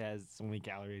it has so many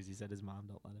calories. He said his mom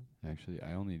don't let him. Actually,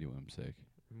 I only do when I'm sick.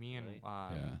 Me and Really?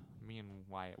 Yeah. me and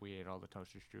Wyatt, we ate all the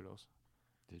toaster strudels.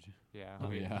 Did you? Yeah. Oh,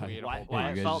 we, yeah. we ate a Why whole Why- box.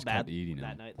 you guys felt just kept bad eating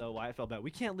that them. night though. Why felt bad?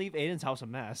 We can't leave Aiden's house a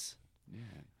mess. Yeah.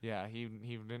 Yeah, he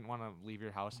didn't want to leave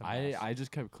your house. I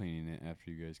just kept cleaning it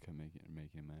after you guys kept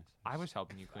making a mess. I was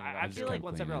helping you clean it I up. feel just like kept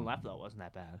once everyone cleaning. left though, it wasn't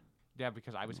that bad. Yeah,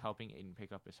 because I was helping Aiden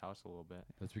pick up his house a little bit.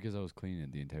 That's because I was cleaning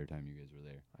it the entire time you guys were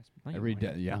there. No, you Every weren't.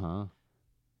 day, yeah. Huh?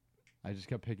 I just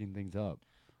kept picking things up.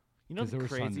 You know Because the there were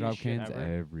sun craziest drop shit cans ever.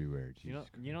 everywhere. You know,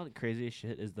 Jesus you know the craziest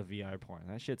shit is the VR porn.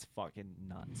 That shit's fucking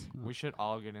nuts. Huh. We should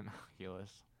all get an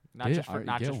Oculus. Not Get- just for alright,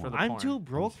 not get just for one. the I'm porn. too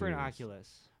broke for an serious.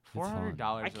 Oculus. $400.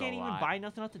 I can't even buy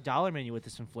nothing off the dollar menu with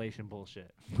this inflation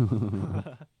bullshit.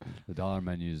 The dollar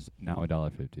menu is now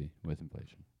 $1.50 with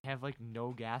inflation. I have like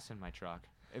no gas in my truck.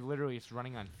 It literally it's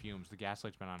running on fumes. The gas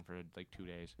light's been on for like 2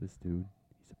 days. This dude,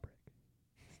 he's a prick.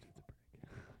 This dude's a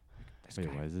prick. This Wait,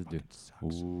 guy why is this dude?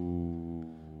 fucking sucks.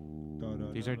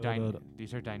 Ooh.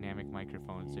 These are dynamic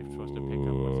microphones. They're supposed to pick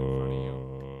up what's in front of you.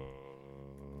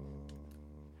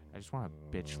 I just want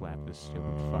to bitch slap this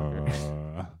stupid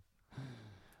fucker.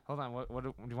 Hold on, what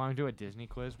do you want to do a Disney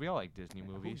quiz? We all like Disney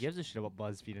Who movies. gives a shit about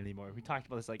BuzzFeed anymore? We talked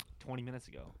about this like 20 minutes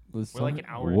ago. We're like an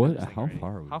hour into What? this thing How already.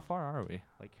 far are we? How far are we?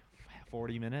 Like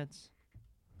 40 minutes.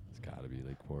 It's got to be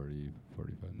like 40,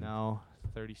 45 minutes. No,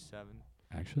 37.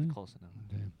 Actually? Close enough.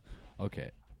 Damn.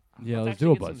 Okay. Yeah, Let's let's do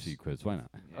a actually get some BuzzFeed quiz. Why not?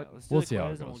 Yeah, let's we'll do see the how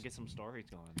it quiz and goes. we'll get some stories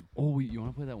going. Oh, you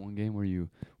want to play that one game where you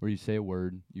say a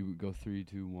word, you go 3,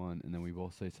 2, 1, and then we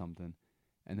both say something,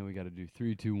 and then we got to do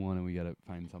 3, 2, 1, and we got to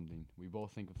find something. We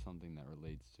both think of something that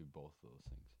relates to both of those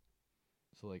things.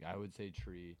 So like I would say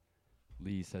tree,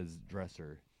 Lee says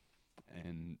dresser,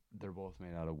 and they're both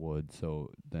made out of wood.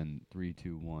 So then 3,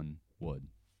 2, 1, wood.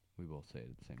 We both say it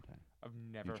at the same time. I've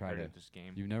never try heard to- of this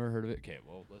game. You've never heard of it? Okay,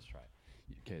 well let's try.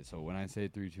 Okay, so when I say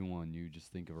 3, 2, 1, you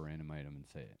just think of a random item and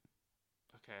say it.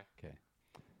 Okay.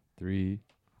 3,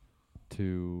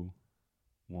 2,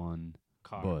 1.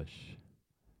 Car. Bush.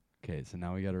 Okay, so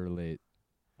now we got to relate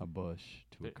a bush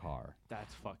to a Th- car.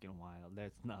 That's fucking wild.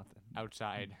 That's nothing.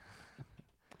 Outside.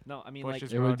 No, I mean Bush like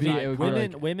is It would be outside. it would be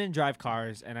women. like Women drive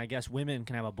cars, and I guess women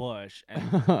can have a bush.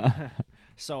 And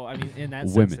so I mean, in that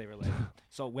sense, Women. they relate.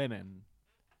 So women.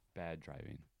 bad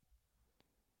driving.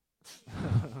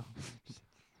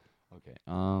 Okay.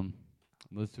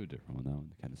 Let's do a different one. That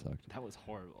one kind of sucked. That was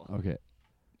horrible. Okay.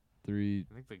 3,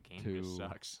 I think the game 2, just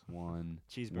sucks. 1.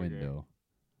 Cheeseburger.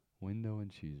 Window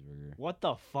and cheeseburger. What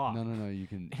the fuck? No. You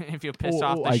can. If you piss Oh,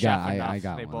 off oh, the I chef got- I enough,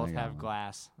 got they one, I both got have one.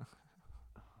 glass. I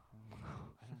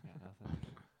don't got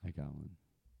nothing. I got one.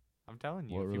 I'm telling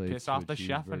you, What if you relates piss to off a the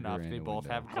chef cheeseburger enough, and they a both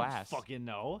window? have I don't glass. fucking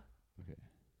know. Okay.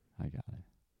 I got it.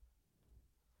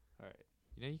 All right.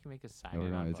 You know you can make a sign Yeah, we're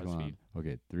in on going, it's going BuzzFeed. on.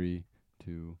 Okay. 3,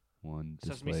 2, 1.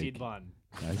 Sesame Dislike. seed bun.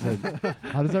 I said.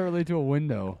 How does that relate to a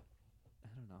window? I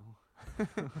don't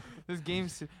know. This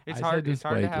game's it's I hard. said It's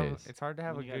hard to display have. case. It's hard to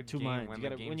have When a you got good two game minds. when You the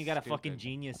gotta, game's when you got a fucking stupid.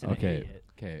 genius and an Okay. idiot.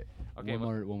 Okay. Okay,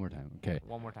 One more time. Okay.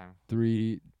 one more time.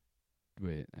 3.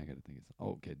 Wait, I gotta think.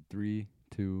 Okay. 3,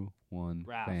 2, 1.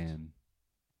 Raft. Fan.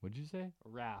 What'd you say? A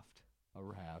raft. A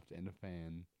raft and a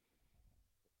fan.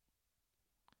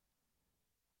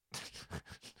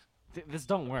 This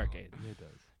don't work, Aiden. Yeah, it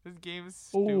does. This game's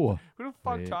stupid. Oh. Who the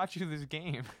fuck Wait. taught you this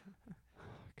game?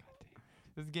 God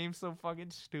This game's so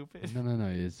fucking stupid. damn. No.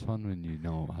 It's fun when you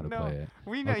know how to No. play it.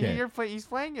 We know Okay. he's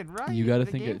playing it right. You gotta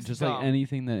The think game's just dumb. like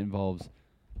anything that involves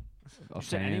a Just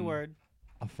say fan, any word.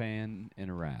 a fan, and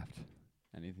a raft.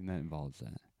 Anything that involves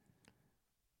that.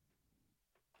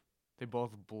 They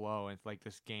both blow. It's like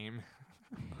this game.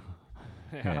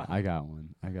 Hey, I got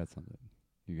one. I got something.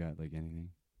 You got like anything?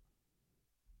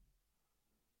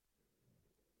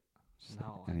 Just like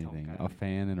No, I don't anything. got A anything.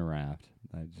 fan and a raft.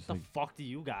 I just What like the fuck do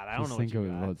you got? I don't just know think what you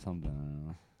of got. about something. I don't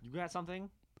know. You got something?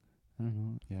 I don't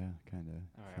know. Yeah, kind of.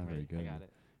 All right, not I'm very ready. good. I got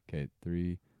it. Okay,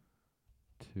 3,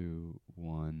 2,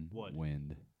 1. Wood.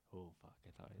 Wind. Oh fuck!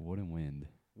 I thought it. Wood and wind.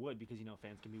 Wood, because you know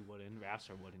fans can be wooden. Rafts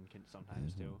are wooden can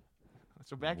sometimes too.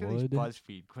 So back to these Wood.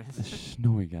 BuzzFeed quizzes. Shh,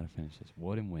 no, we gotta finish this.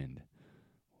 Wood and wind.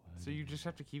 So you just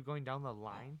have to keep going down the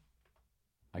line.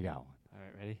 I got one. All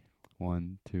right, ready?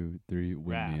 1, 2, 3.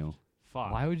 Windmill.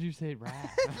 Fuck. Why would you say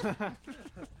raft?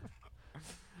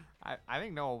 I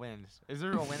think Noah wins. Is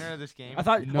there a winner of this game? I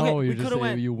thought No, okay, you we just coulda say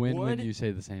went you win when wood, you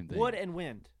say the same thing. wood and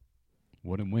wind.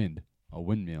 Wood and wind. A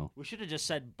windmill. We should have just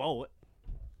said boat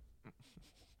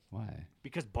Why?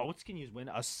 because boats can use wind.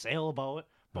 A sailboat.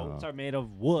 Boats Oh. are made of A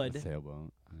wood.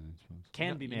 sailboat. I suppose.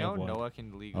 Can be you made know of wood. Noah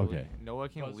can legally. Okay. Noah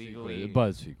can BuzzFeed legally.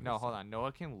 quiz. BuzzFeed. No, quiz. hold on.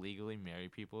 Noah can legally marry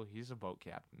people. He's a boat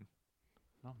captain.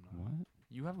 No, I'm not. What?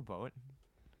 You have a boat.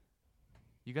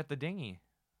 You got the dinghy.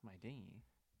 My dinghy.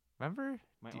 Remember?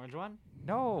 My D- orange one.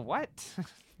 No, what?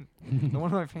 The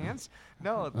one with my pants?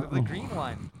 No, the green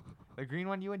one. The green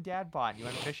one you and Dad bought. You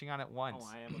went fishing on it once. Oh,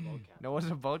 I am a boat captain. Noah's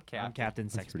a boat I'm captain. Captain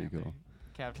That's Sex pretty Panther. cool.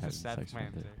 Captain Captain Seth Sex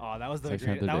Panther. Panther. Oh, that was the Sex great,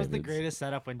 Panther that was the Davids. greatest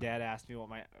setup when Dad asked me what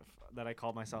that I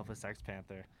called myself a Sex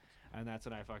Panther, and that's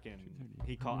when I fucking I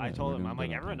Yeah, told we're him doing I'm like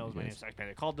good on everyone time, knows my I name's guess. Sex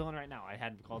Panther. Call Dylan right now. I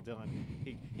hadn't called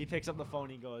Dylan. He picks up the phone.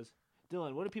 He goes,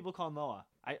 Dylan, what do people call Noah?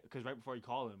 Because right before he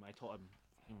called him, I told him,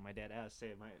 my dad asked,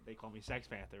 they call me Sex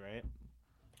Panther, right?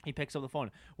 He picks up the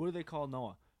phone. What do they call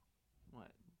Noah? What?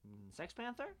 Sex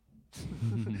Panther?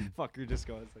 Fucker just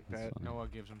goes like That's that. funny. Noah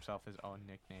gives himself his own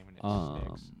nickname and it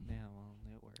sticks. Yeah, well,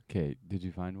 it works. Okay, did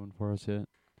you find one for us yet?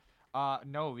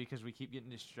 No, because we keep getting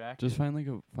distracted. Just find like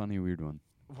a funny weird one.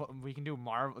 Well, we can do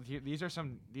Marvel. These are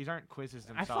some. These aren't quizzes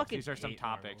themselves. fucking These are some hate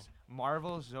topics.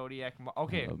 Marvel, Zodiac.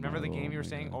 Okay, love remember the Marvel, game you oh were my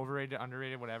saying? God. Overrated,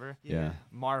 underrated, whatever. Yeah.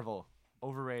 Marvel,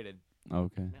 overrated,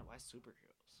 Okay. Man, why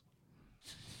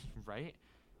superheroes? right?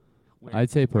 I'd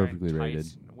say wearing perfectly rated.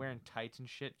 tights, wearing tights and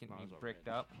shit, getting Might me as well bricked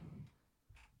rated. up.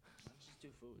 Let's just do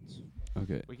foods.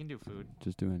 Okay. We can do food.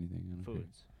 Just do anything. I don't care.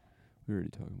 Foods. We already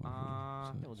talking about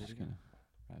Yeah, food. we'll So do just it kind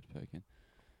of wraps back in.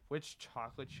 Which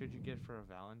chocolate should you get for a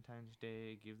Valentine's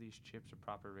Day? Give these chips a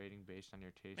proper rating based on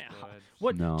your taste Man, buds.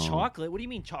 What No. chocolate? What do you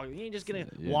mean chocolate? You ain't just gonna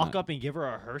Yeah, walk not- up and give her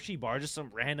a Hershey bar, just some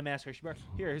random ass Hershey bar.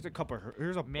 Here's a cup of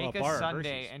here's a Make bar a of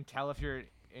Sunday Hershey's. and tell if you're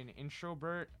an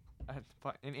introvert,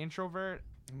 an introvert,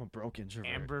 I'm a broke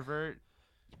introvert. ambivert,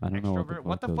 I don't know extrovert.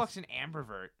 what the fuck fuck's an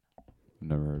ambivert? I've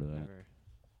never heard of that. Never.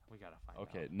 We gotta find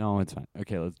Okay, out. no, it's fine.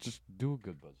 Okay, let's just do a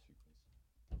good BuzzFeed.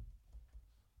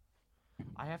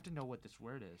 I have to know what this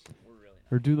word is. We're really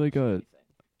not Or do like doing a. anything.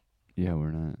 Yeah,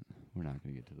 we're not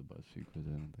gonna get to the BuzzFeed quiz.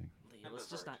 I don't think. Lee, let's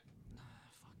just not.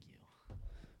 Fuck you.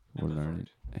 We're learning.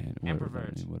 And we're Ambivert.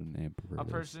 learning what an ambivert A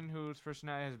is. person whose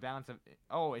personality has balance of.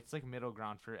 Oh, it's like middle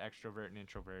ground for extrovert and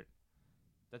introvert.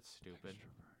 That's stupid.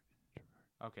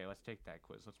 Okay, let's take that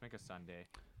quiz. Let's make a Sunday.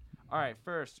 All right,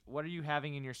 first, what are you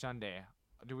having in your Sunday?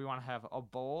 Do we want to have a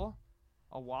bowl,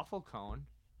 a waffle cone,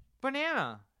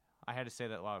 banana? I had to say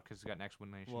that loud because it's got an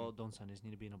explanation. Well, don't Sundays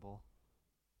need to be in a bowl?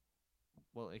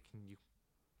 Well, it can you.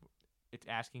 It's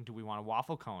asking, do we want a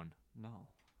waffle cone? No.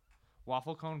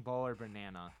 Waffle cone, bowl, or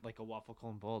banana? Like a waffle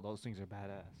cone bowl. Those things are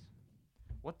badass.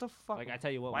 What the fuck? Like I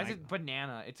tell you what. Why when is it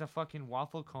banana? It's a fucking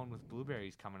waffle cone with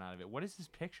blueberries coming out of it. What is this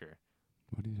picture?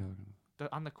 What are you talking about?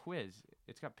 On the quiz,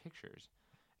 it's got pictures,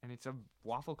 and it's a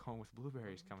waffle cone with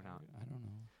blueberries coming out. I don't know.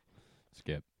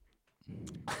 Skip.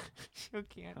 You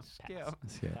can't Pass. skip.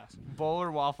 Skip. Pass. Bowl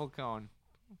or waffle cone?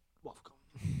 Waffle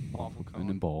cone. Waffle And then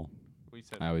cone. bowl. We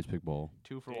said I always pick bowl.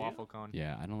 2 for Do you? waffle cone.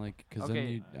 Yeah, I don't like because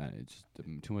Okay. then you, it's just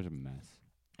too much of a mess.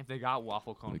 If they got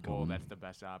waffle cone Like bowl, cone. that's the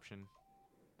best option.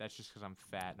 That's just because I'm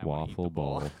fat and I want to eat Waffle the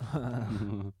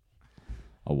bowl. bowl.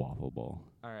 A waffle bowl.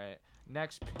 All right.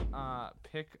 Next,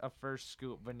 pick a first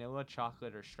scoop: vanilla,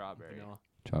 chocolate, or strawberry. Vanilla.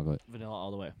 Chocolate. Vanilla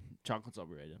all the way. Chocolate's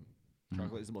overrated.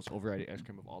 Chocolate is the most overrated ice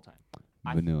cream of all time.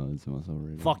 Vanilla is the most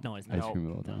overrated. Fuck no, it's Ice not. cream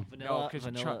of all No, time. vanilla. No, because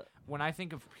vanilla. when I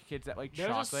think of kids that like There's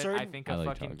a chocolate, I certain- think I of like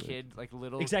fucking chocolate. kids, like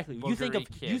little Exactly. You think of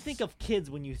boogery you think kids. of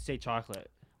kids when you say chocolate.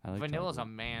 I like Vanilla's a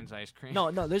chocolate. man's ice cream. No,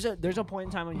 there's a point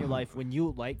in time in your life when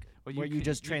you like But where you can-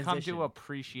 just come transition. to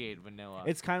appreciate vanilla.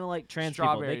 It's kind of like trans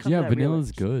Strawberries. people. They come Yeah, to that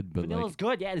vanilla's realization. good, but Vanilla's like,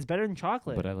 good. Yeah, it's better than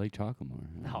chocolate. but I like chocolate more.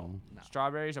 I don't no, know. no.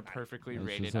 Strawberries a perfectly It's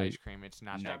just rated like- ice cream. It's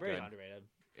not that Strawberry's good. underrated.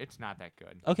 It's not that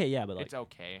good. Okay, yeah, but like It's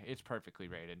okay. It's perfectly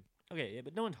rated. okay, yeah,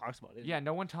 but no one talks about it. Yeah,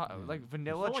 no one like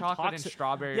vanilla, No one chocolate, and talks-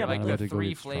 strawberry Yeah, are but like like- the I'd go 3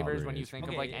 get flavors when you strawberries. think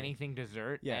Okay, of like yeah. anything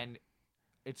dessert, Yeah. and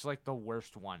it's like the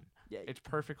worst one. Yeah, It's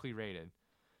perfectly rated.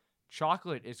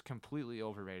 Chocolate is completely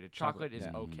overrated. Chocolate is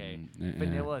yeah. okay. Mm,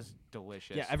 Vanilla is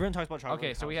delicious. yeah. Everyone talks about chocolate. Okay,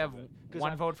 like so how we it's have good. 'Cause,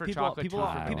 one vote for people, chocolate. People, 2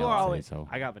 are, for people vanilla. are I'd say always. so.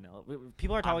 I got vanilla.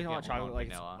 People are talking about getting chocolate one like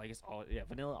vanilla. it's all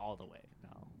vanilla all the way.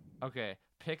 No. Okay,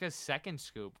 pick a second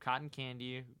scoop: cotton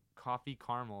candy, coffee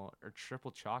caramel, or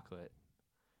triple chocolate.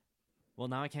 Well,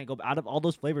 now I can't go out of all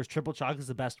those flavors. Triple chocolate is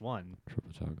the best one.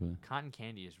 Triple chocolate. Cotton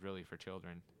candy is really for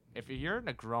children. If you're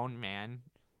a grown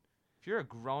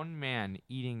man,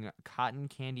 eating cotton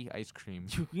candy ice cream,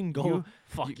 You can go You-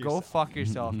 fuck you yourself. go fuck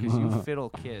yourself because you fiddle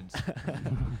kids.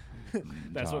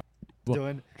 That's what Well, I'm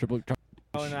doing. Triple chocolate.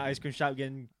 Going to an ice cream shop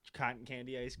getting cotton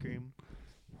candy ice cream.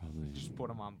 Probably. Just put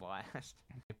them on blast.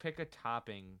 Pick a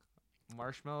topping: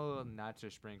 marshmallow, nuts, or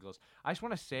sprinkles. I just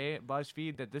want to say,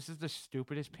 BuzzFeed, that this is the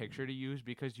stupidest picture to use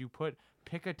because you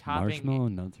pick a topping. Marshmallow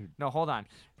nuts or No, hold on.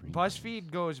 sprinkles.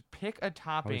 BuzzFeed goes pick a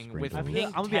topping with sprinkles. pink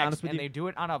I'm gonna be text, honest with and you.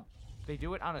 they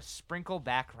do it on a sprinkle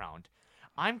background.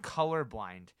 I'm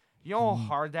colorblind. You know how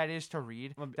hard that is to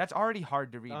read? I'm- That's already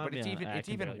hard to read, I'm but it's being- even I it's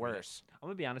can even barely read it. worse. I'm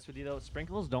gonna be honest with you though.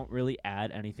 Sprinkles don't really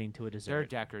add anything to a They're dessert.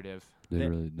 decorative. They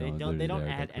really They no, don't. They don't they're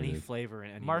add any decorative. flavor in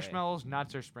any way. Marshmallows,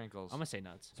 nuts, or sprinkles. I'm gonna say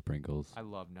nuts. Sprinkles. I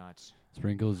love nuts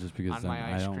Sprinkles just because on then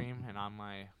my I ice don't. cream and on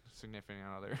my significant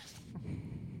other.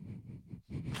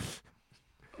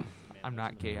 I'm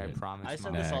not gay, I promise. I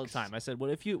said Mom. this all the Next. time. I said,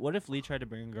 what if Lee tried to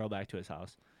bring a girl back to his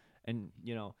house, and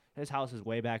his house is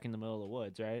way back in the middle of the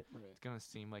woods, right? It's gonna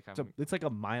seem like I'm. It's like a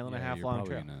mile and a Yeah, half you're long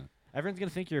probably trip. gonna- Everyone's gonna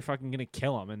think you're fucking gonna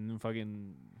kill him and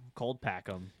fucking cold pack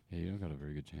him. Yeah, you don't got a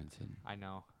very good chance. I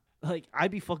know. Like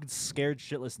I'd be fucking scared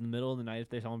shitless in the middle of the night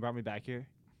if someone brought me back here.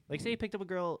 Like say you picked up a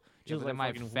girl, Yeah, just but then my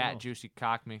like fucking, fat, who knows? juicy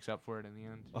cock makes up for it in the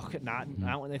end. Okay,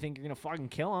 not when they think you're gonna fucking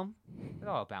kill him. It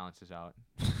all balances out.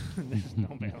 There's no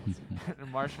balance.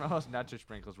 Marshmallows, nuts, or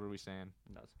sprinkles? What are we saying?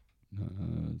 Nuts.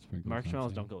 Sprinkles.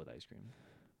 Marshmallows don't go with ice cream.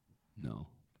 No.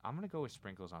 I'm gonna go with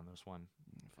sprinkles on this one.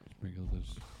 Sprinkles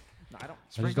is. No, I don't.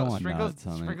 I just don't want Sprinkles, nuts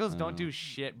on it. sprinkles I don't know. do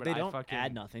shit, but They I don't fucking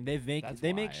add nothing. They make That's they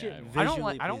why make shit. I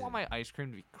Visually I don't want pleasing. my ice cream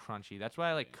to be crunchy. That's why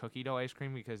I like cookie dough ice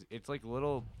cream because it's like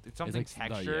little. It's something like yeah,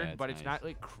 textured, it's but it's nice. not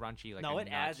like crunchy. Like No, a it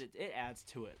nuts. adds it adds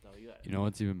to it though. You know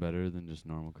what's even better than just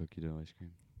normal cookie dough ice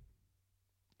cream?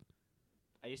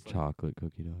 I used to Chocolate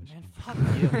cookie dough ice Man,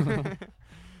 cream. fuck you.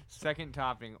 Second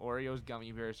topping: Oreos,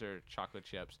 gummy bears, or chocolate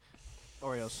chips.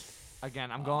 Oreos.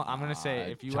 Again, I'm gonna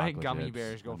say if you like chocolate gummy chips,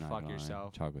 bears, go I'm not fuck gonna lie.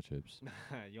 yourself. Chocolate chips.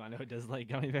 You wanna know who does like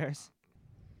gummy bears?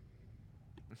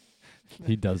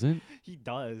 He doesn't? He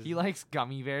does. He likes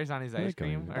gummy bears on his I ice like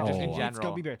gummy cream, bears. or just Oh. in He eats general.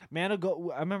 gummy bears. Man, will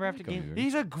go. I remember after Gummy game, bears.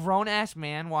 He's a grown ass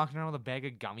man walking around with a bag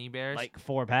of gummy bears. like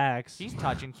 4 packs. He's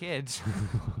touching kids.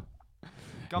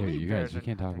 Here, Gummy you bears. guys, we are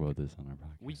can't talk nothing. about this on our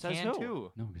podcast. We Says can who?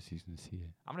 too. No, because he's gonna see it.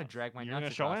 I'm gonna drag my You're gonna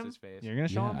nuts show across him? his face. You're gonna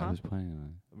show yeah, him, I huh? was planning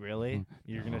on it. Really?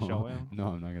 You're gonna No. show him? No,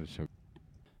 I'm not gonna show.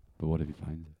 But what if he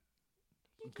finds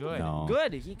it? Good. No.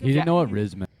 Good. He He can didn't know what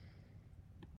Riz meant.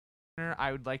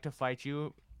 I would like to fight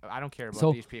you. I don't care about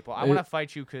So, these people. I it- want to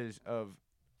fight you because of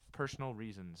personal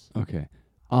reasons. Okay.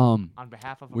 On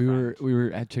behalf of a We friend.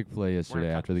 were at Chick-fil-A yesterday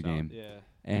cut after the this out. game, Yeah.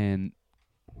 and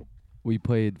we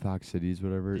played Fox Cities,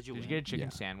 whatever. Did you Did you win? get a chicken Yeah.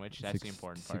 sandwich? That's the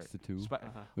important part. 6-2. Spi-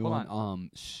 Uh-huh. We Hold won.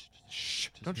 Shh.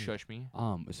 Don't just shush me.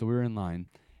 So we were in line,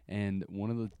 and one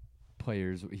of the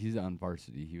players, he's on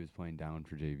varsity. He was playing down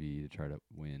for JV to try to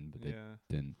win, but they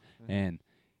didn't. Mhm.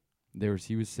 And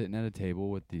he was sitting at a table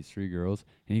with these 3 girls,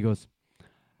 and he goes,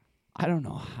 "I don't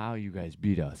know how you guys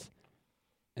beat us."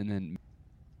 And then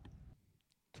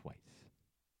twice,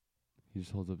 he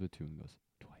just holds up the 2 and goes,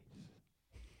 "Twice."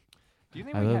 Do you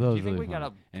think I we, thought got, that do was you think really we funny.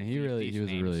 gotta? And bleep he was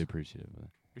these really names? appreciative of it.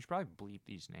 We should probably bleep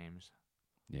these names,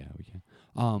 Yeah, we can.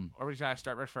 or we gotta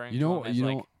start referring You to know- him as you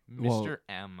like know- Mr. well-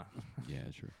 M. Yeah,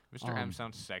 sure. Mr. M Um,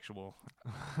 sounds sexual.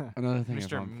 Another thing I Mr.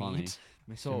 found funny. Meat.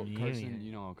 So Carson,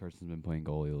 you know how Carson's been playing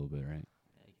goalie a little bit, right?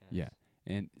 Yeah.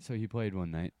 And so he played one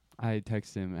night. I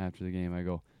text him after the game. I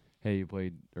go, "Hey, you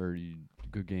played or you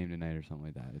good game tonight or something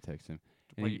like that." I text him.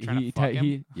 And What, you trying to fuck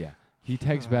him? He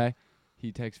texts back.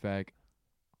 He texts back.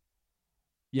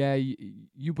 Yeah,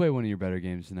 you play one of your better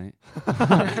games tonight.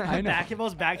 I know.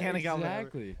 Most backhanded guy.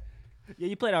 Exactly. Yeah,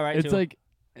 you played all right It's too. like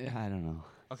I don't know.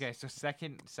 Okay, so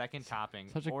second topping: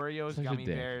 Such a- Oreos, such a gummy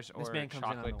dick. bears, This or man comes in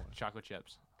on the one. chocolate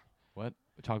chips. What?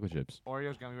 Chocolate chips.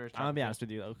 Oreos, gummy bears. I'm gonna chocolate be chips. honest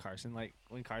with you though, Carson. Like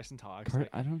when Carson talks, like,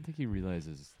 I don't think he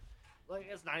realizes.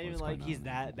 it's not What's even like going he's on?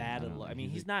 that bad. I At don't know. I mean,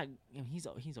 He's he's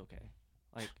not. He's okay.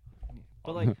 Like,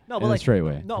 but Oh. like no, In but a like straight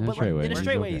way. no, In a but straight like way. in a He's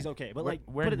straight way okay. he's okay. But like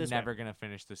we're put it this never way. gonna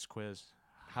finish this quiz.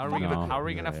 How are we Fuck gonna no. How are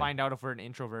we gonna Right. find out if we're an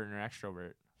introvert or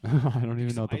extrovert? I don't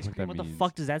even know what the Ice fuck cream, that what means. the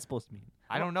fuck does that supposed to mean?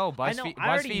 I don't know. I know. BuzzFeed, I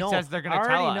already BuzzFeed know. says they're gonna I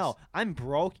tell already us. know. I'm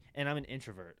broke and I'm an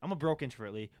introvert. I'm a broke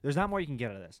introvert, Lee. There's not more you can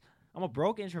get out of this. I'm a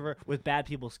broke introvert with bad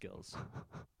people skills.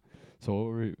 So what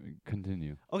were we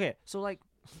continue? Okay, so like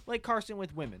Carson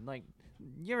with women, like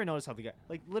you ever notice how the guy,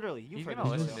 like literally, you've He's heard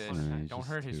gonna this listen story to a this. hundred He's times. Don't just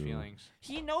hurt his too- feelings.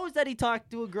 He knows that he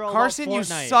talked to a girl. Carson, about you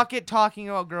Fortnite. suck at talking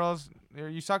about girls. Or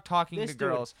you suck talking This to dude-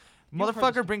 girls. you've heard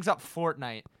Motherfucker this- brings up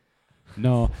Fortnite.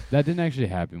 No, that didn't actually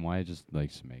happen. Why just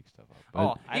likes to make stuff up? But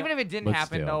Oh, I even don't- if it didn't but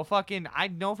happen still. though, fucking, I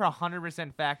know for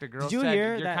 100% fact a girl Did you said hear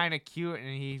you're that- kind of cute, and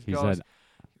he he goes, said,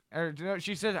 or no,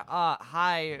 she said,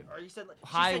 hi. Or you said, she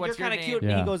Hi, said what's you're your kind of name? cute,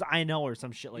 and he Yeah. goes, I know, or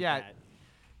some shit like Yeah. that.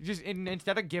 Just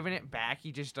instead of giving it back,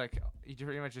 he just he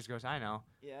pretty much just goes, I know.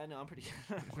 Yeah, I know. I'm pretty.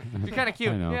 You're kind of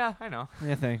cute. I know. Yeah, I know.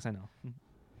 Yeah, thanks. I know.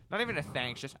 Not even a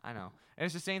thanks, just I know. And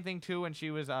it's the same thing too when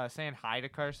she was saying hi to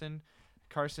Carson.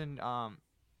 Carson, or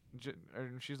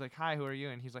she's like, hi, who are you?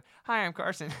 And he's like, hi, I'm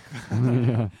Carson.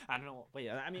 yeah. I don't know. But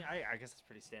yeah, I mean, I guess it's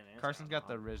pretty standard. answer. Carson's I don't got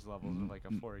the know. Riz levels of like a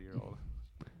 4-year-old.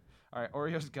 All right,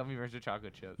 Oreos, gummy bears, or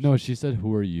chocolate chips. No, she said,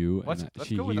 "Who are you?" let's and let's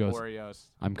he go with goes, Oreos.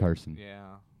 "I'm Carson."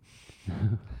 Yeah.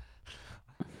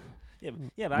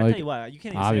 Yeah, but I Like, tell you what, you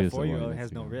can't even say a obviously, 4-year-old well,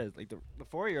 has no that's riz. Like the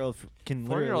 4-year-old can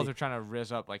 4-year-olds literally. are trying to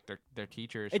riz up like their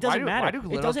teachers. It Why doesn't do- matter. Why do It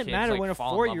little doesn't kids, matter like, when a fall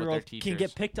in love with their 4-year-old can teachers?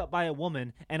 get picked up by a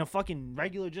woman and a fucking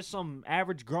regular, just some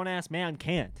average grown ass man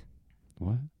can't.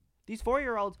 What? These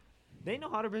 4-year-olds, they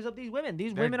know how to riz up these women.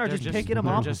 These They're- women are they're just just- picking them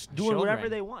they're up, just doing whatever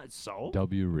children. they want. So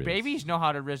W. Riz. Babies know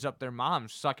how to riz up their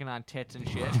moms, sucking on tits and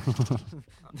shit.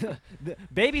 the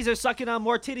babies are sucking on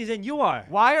more titties than you are.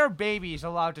 Why are babies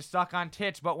allowed to suck on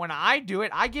tits, but when I do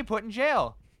it, I get put in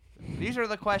jail? These are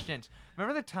the questions.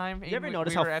 Remember the time You ever Aiden,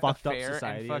 notice we how were at fucked the up fair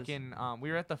society and is? fucking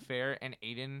we were at the fair and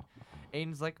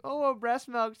Aiden's like, oh, a breast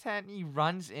milk tent. He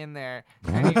runs in there.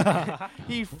 And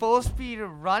he full speed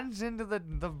runs into the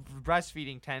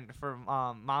breastfeeding tent for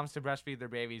moms to breastfeed their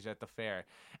babies at the fair.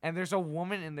 And there's a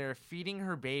woman in there feeding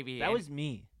her baby. That was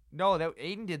me. No, that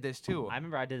Aiden did this too. I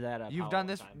remember I did that. At You've Powell done one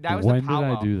this. time. That was when the did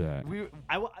powwow. I do that? We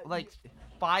like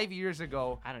 5 years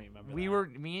ago. I don't even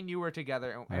remember. Me and you were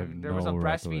together, I have and there was a no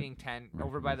breastfeeding tent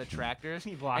over by the recollection. tractors.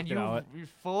 He blocked And it out. you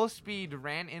full speed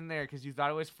ran in there because you thought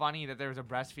it was funny that there was a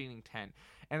breastfeeding tent,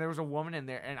 and there was a woman in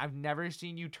there, and I've never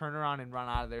seen you turn around and run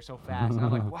out of there so fast. And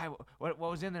I'm like, why? What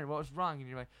was in there? What was wrong? And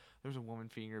you're like, there's a woman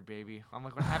feeding her baby. I'm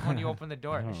like, what happened when you opened the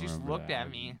door? I And don't she just remember looked that. at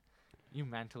me. You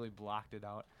mentally blocked it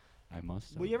out. I must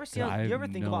have. Well, you ever see? 'cause How, I you have ever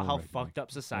think no about how recollection. fucked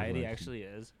up society recollection. actually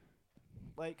is?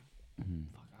 Like, Mhm.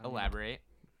 fuck, I don't even- Elaborate.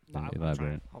 No, I'm Elaborate.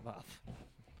 trying. Hold up.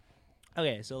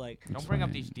 Okay, so like. Don't bring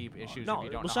up these deep issues No, if you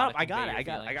don't well, know shut how up. to I got convey it. your I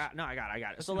got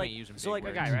feelings. it. Listen to me using So big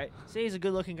like a words. guy, right? Say he's a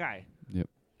good-looking guy.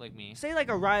 Like me. Say like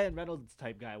a Ryan Reynolds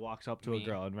type guy walks up to Me. a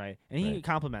girl and and he Right.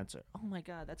 compliments her. Oh my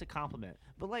god, that's a compliment.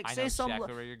 But like, I say know some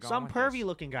exactly where you're going some with pervy this.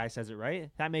 looking guy says it,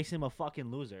 right? That makes him a fucking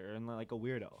loser and like a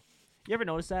weirdo. You ever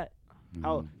notice that?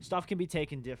 How Mhm. stuff can be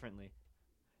taken differently,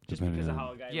 just Depending because of on-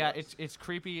 how a guy. Yeah, looks. it's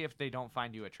creepy if they don't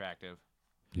find you attractive.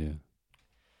 Yeah.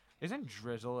 Isn't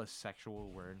drizzle a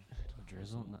sexual word?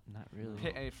 drizzle. Not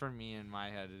really. For me, in my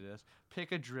head, it is.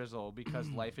 Pick a drizzle because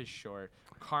life is short.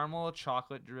 Caramel,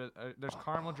 chocolate there's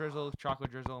caramel drizzle, chocolate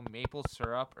drizzle, maple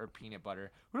syrup, or peanut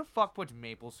butter. Who the fuck puts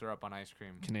maple syrup on ice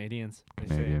cream? Canadians. They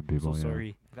Canadian say, people, So yeah.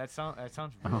 sorry. That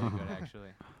sounds really good, actually.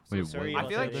 Wait, sorry, what? I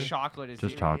feel like chocolate is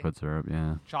Just the- chocolate syrup,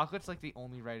 yeah. Chocolate's like the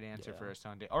only right answer Yeah. for a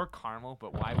sundae, or caramel.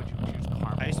 But why would you choose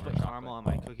caramel? I used to over put chocolate? caramel on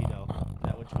my cookie dough,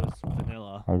 which was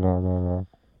vanilla.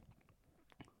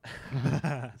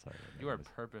 Sorry. You are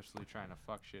purposely trying to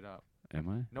fuck shit up. Am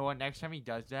I? No one. Next time he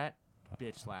does that,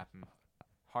 bitch slap him,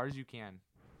 hard as you can.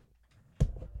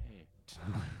 Hey.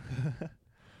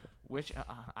 Which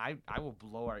I will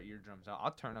blow our eardrums out.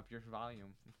 I'll turn up your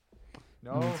volume.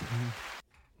 No.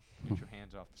 Get your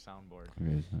hands off the soundboard.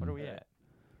 Okay, so What are we at?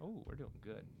 Oh, we're doing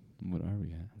good. what are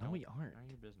we at? No, we aren't. Mind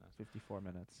your business. 54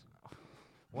 minutes.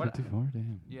 What? 54?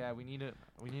 Damn. Yeah, we need.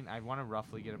 I want to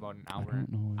roughly get about an I hour,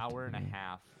 don't know what hour to and a do.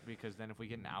 half, because then if we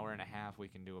get an hour and a half, we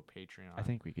can do a Patreon. I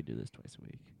think we could do this twice a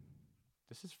week.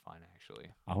 this is fun, actually.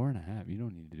 Hour and a half. You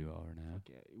don't need to do hour and a half.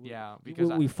 Yeah,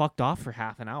 because we fucked off for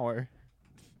half an hour.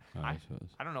 Oh, I- I suppose.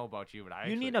 I don't know about you, but I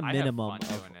You actually, need a I have minimum fun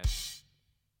of- doing this.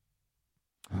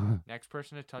 Next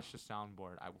person to touch the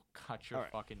soundboard, I will cut your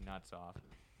Alright. fucking nuts off.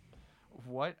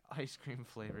 What ice cream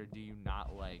flavor do you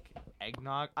not like?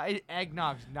 Eggnog?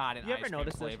 Eggnog's not an You ice ever cream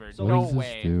notice this? flavor. So What no does this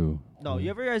way. do? No,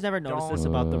 you guys never noticed Don't- this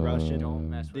about the Russian, Don't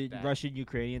mess the with that. Russian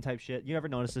Ukrainian type shit? You ever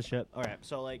notice this shit? All right,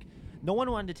 so like, no one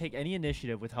wanted to take any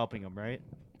initiative with helping them, right?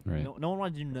 Right. No one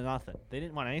wanted to do nothing. They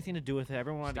didn't want anything to do with it.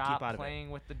 Everyone wanted to Stop keep out of it.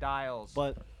 playing with the dials.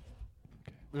 But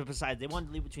besides, they wanted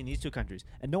to leave between these two countries,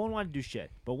 and no one wanted to do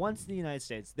shit. But once the United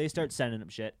States, they start sending them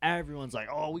shit. Everyone's like,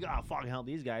 "Oh, we gotta fucking help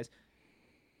these guys,"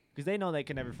 because they know they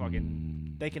can never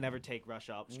fucking, they can never take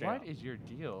Russia up straight. what up. is your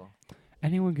deal?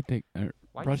 Anyone could take.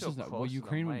 Why Russia's are you so not. close Well, to the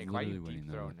Ukraine was mic? Why are you literally winning.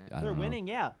 though. deep-throating it? I They're don't know. winning,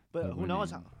 yeah, but They're who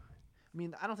knows? How, winning. I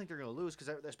mean, I don't think they're gonna lose because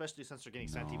especially since they're getting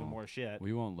sent even No. more shit.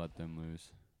 We won't let them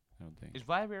lose. I don't think. Is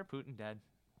Vladimir Putin dead?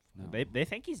 No. They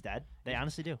think he's dead. They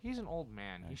honestly do. He's an old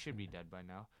man. He should be dead by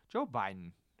now. Joe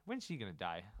Biden. When's he gonna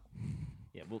die?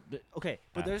 Yeah, well, okay,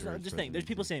 but there's After his this thing. There's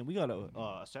people presidency. saying we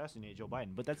gotta assassinate Joe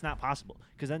Biden, but that's not possible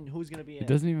because then who's gonna be? It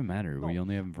doesn't even matter. No. We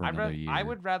only have him for another year. I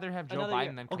would rather have Joe Another Biden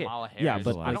year. than Okay, Kamala Harris. yeah,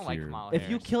 but I don't last like year- Kamala If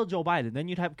Harris. you kill Joe Biden, then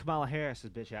you'd have Kamala Harris's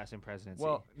bitch ass in presidency.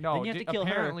 Well, no, then you have to kill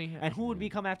her. apparently, And who would be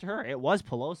come after her? It was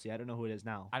Pelosi. I don't know who it is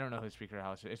now. I don't know who Speaker of the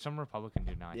House is. It's some Republican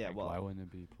dude now. I Yeah, think. well, Why wouldn't it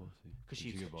be Pelosi? because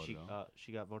Did she get voted out?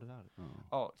 she got voted out. Oh.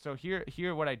 Oh, so here,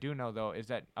 what I do know though is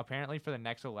that apparently for the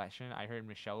next election, I heard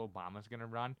Michelle Obama's gonna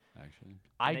run. Actually.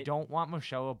 I they- don't want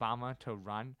Michelle Obama to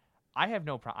run. I have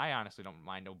no problem. I honestly don't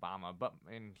mind Obama,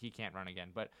 and he can't run again.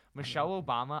 But Michelle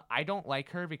Obama, I don't like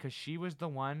her because she was the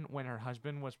one when her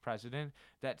husband was president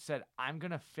that said, "I'm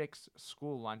gonna fix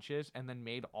school lunches," and then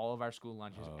made all of our school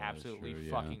lunches Oh, that's absolutely true,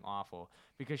 yeah. fucking awful.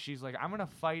 Because she's like, "I'm gonna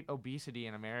fight obesity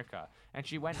in America," and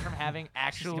she went from having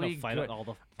She's gonna actually fight good, all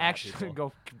the fat actually people.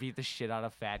 go beat the shit out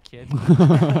of fat kids.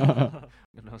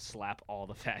 Gonna slap all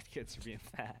the fat kids for being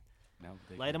fat. Now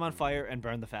they Light can them on do- fire and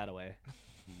burn the fat away.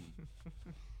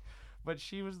 But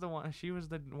she was the one. She was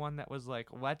the one that was like,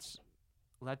 let's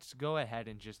go ahead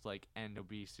and just like end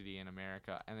obesity in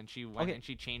America. And then she went Okay. and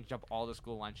she changed up all the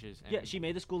school lunches. And Yeah, she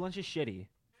made the school lunches shitty.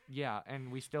 Yeah,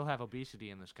 and we still have obesity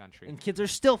in this country. And kids are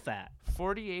still fat.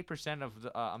 48% of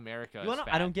the, America You is know,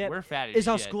 fat. I don't get We're fat as is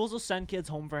how shit. schools will send kids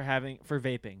home for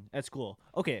vaping at school.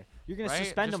 Okay, you're gonna Right?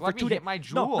 suspend Just them let for me 2 hit days. my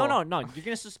No, Juul. no. You're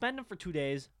gonna suspend them for 2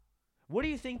 days. What do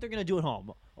you think they're gonna do at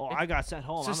home? Oh, I got sent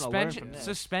home. I'm gonna learn from this.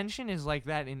 Suspension is like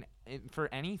that in for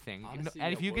anything. Honestly,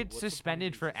 And yeah, if you get what's the point of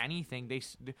suspended being for anything,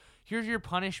 here's your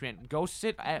punishment. Go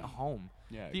sit at home.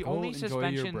 Yeah, The go only enjoy your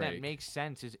suspension that break. makes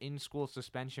sense is in school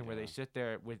suspension, where they Yeah. sit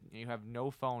there with you have no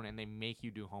phone and they make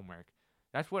you do homework.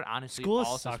 That's what honestly School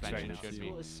all sucks right suspension now. should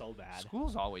School be. is so bad.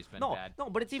 School's always been No, bad. no,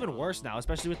 but it's even worse now,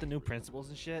 especially with the new principals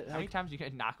and shit. How many Like, times you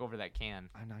can knock over that can?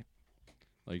 I'm not.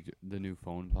 Like the new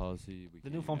phone policy. The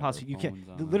new phone policy, you can't.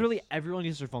 can Literally, everyone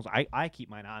uses their phones. I keep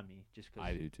mine on me just because.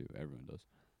 I do too. Everyone does.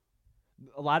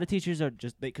 A lot of teachers are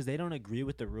just because they don't agree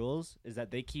with the rules. Is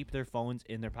that they keep their phones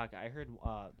in their pocket. I heard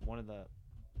one of the.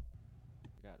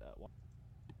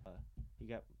 He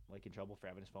got like in trouble for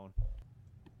having his phone.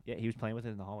 Yeah, he was playing with it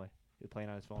in the hallway. He was playing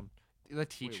on his phone. The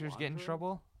teachers get in what?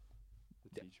 trouble.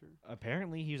 The teacher.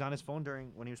 Apparently, he was on his phone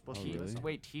during when he was supposed Oh, to. really?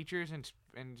 Wait, teachers and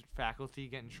faculty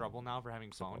get in trouble now for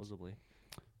having phones. Supposedly.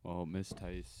 Well, Miss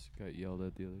Tice got yelled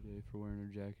at the other day for wearing her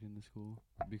jacket in the school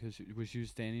because she was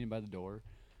standing by the door.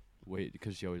 Wait,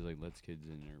 because she always like lets kids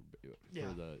in her Yeah.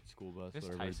 for the school bus. This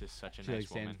whatever. Tice is such a She like nice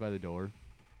stands woman. by the door,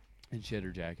 and she had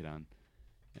her jacket on,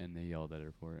 and they yelled at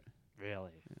her for it.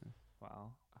 Really? Yeah.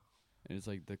 Wow. And it's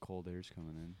like the cold air's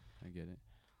coming in. I get it.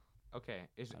 Okay,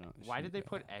 I don't- why she- did they yeah.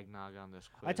 put eggnog on this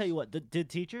quiz? I tell you what, the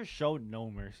teachers showed no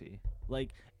mercy.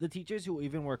 Like the teachers who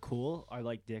even were cool are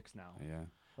like dicks now. Yeah.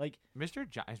 Like is Mr.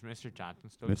 Johnson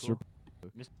still Mr.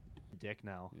 cool? dick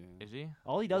now. Yeah. Is he?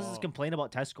 All he does is Well- complain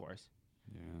about test scores.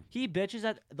 Yeah. He bitches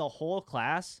at the whole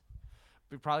class.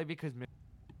 Probably because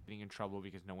getting in trouble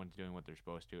because no one's doing what they're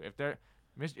supposed to. If they're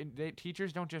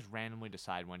teachers don't just randomly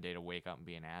decide one day to wake up and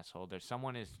be an asshole. There's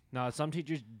someone is No, some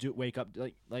teachers do wake up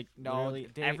like No, literally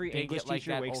every they English get like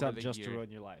teacher that wakes over up the just to year. ruin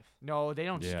your life. no, they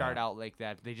don't start Yeah. out like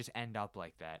that. They just end up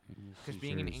like that. Because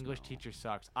being an Teachers, English no. teacher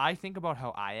sucks. I think about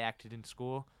how I acted in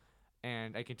school,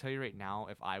 and I can tell you right now,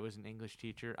 if I was an English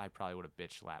teacher, I probably would have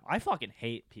bitch slapped. I fucking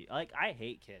hate I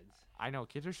hate kids. I know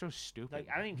kids are so stupid. Like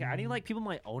I didn't like people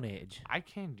my own age. I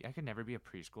could never be a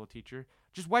preschool teacher.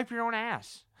 Just wipe your own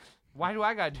ass. Why do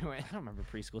I gotta do it? I don't remember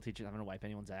preschool teachers having to wipe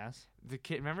anyone's ass.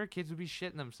 Remember kids would be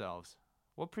shitting themselves.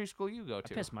 What preschool you go I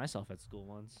to? pissed myself at school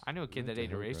once. I knew a kid What that the ate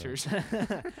hell, bro? erasers.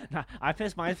 Nah, I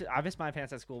pissed my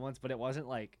pants at school once, but it wasn't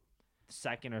like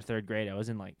second or third grade. I was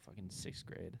in like fucking sixth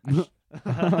grade.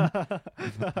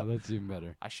 Oh, that's even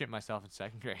better. I shit myself in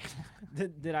second grade.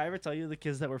 Did I ever tell you the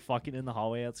kids that were fucking in the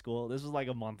hallway at school? This was like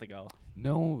a month ago.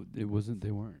 No, it wasn't.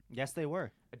 They weren't. Yes, they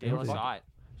were. Adela Fuck saw it.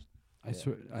 I Yeah.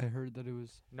 swear. I heard that it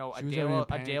was. No, She was having a Adela,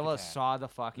 panic Adela attack. saw the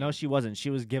fucking. No, she wasn't. She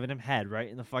was giving him head right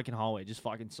in the fucking hallway, just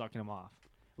fucking sucking him off.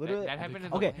 Literally. that happened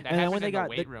in Okay, the, that and then happened when they in got the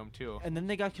weight the- room too. And then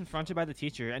they got confronted by the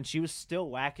teacher, and she was still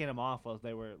whacking him off while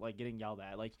they were like getting yelled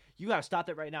at. Like, you gotta stop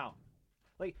that right now.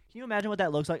 Like, can you imagine what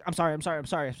that looks like? I'm sorry.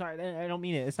 I don't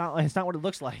mean it. It's not what it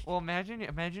looks like. Well, imagine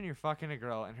you're fucking a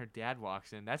girl and her dad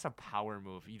walks in. That's a power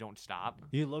move. You don't stop.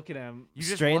 You look at him You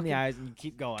just straight in look the at- eyes and you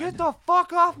keep going. Get the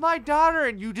fuck off my daughter,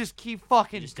 and you just keep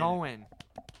fucking just did it. going.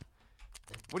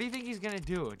 What do you think he's gonna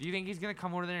do? Do you think he's gonna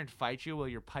come over there and fight you while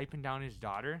you're piping down his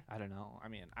daughter? I don't know. I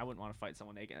mean, I wouldn't want to fight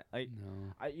someone naked. Like,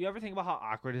 No. you ever think about how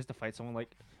awkward it is to fight someone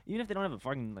like, even if they don't have a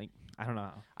fucking like, I don't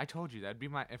know. I told you that'd be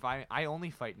my if I only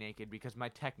fight naked because my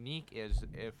technique is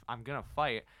if I'm gonna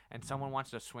fight and someone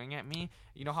wants to swing at me,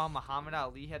 you know how Muhammad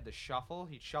Ali had the shuffle?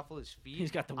 He'd shuffle his feet.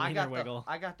 He's got the I wiener got wiggle.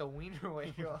 I got the wiener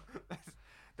wiggle.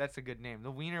 That's a good name.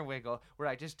 The wiener wiggle, where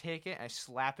I just take it and I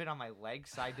slap it on my leg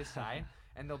side to side,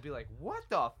 and they'll be like, "What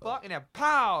the fuck?" And then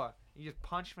pow! You just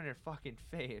punch them in their fucking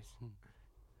face.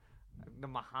 The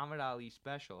Muhammad Ali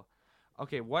special.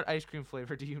 Okay, what ice cream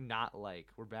flavor do you not like?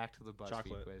 We're back to the BuzzFeed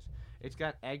Chocolate. quiz. It's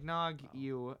got eggnog.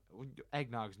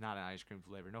 Eggnog's not an ice cream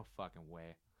flavor. No fucking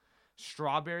way.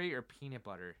 Strawberry or peanut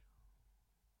butter?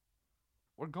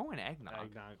 We're going eggnog.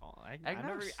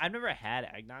 Eggnog. I've never had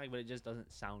eggnog, but it just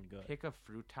doesn't sound good. Pick a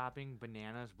fruit topping: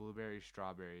 bananas, blueberries,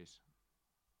 strawberries.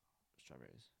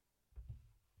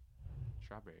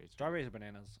 Strawberries. Strawberries or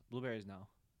bananas. Blueberries, no.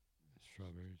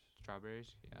 Strawberries.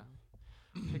 Strawberries, yeah.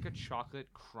 Pick a chocolate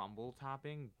crumble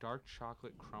topping: dark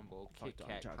chocolate crumble, Fuck Kit dark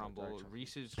Kat chocolate, crumble, dark chocolate.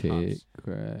 Reese's Kit cups.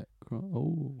 Kat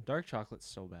crumble. Oh. Dark chocolate's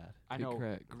so bad. I Kit know.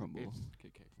 Kat crumble. it's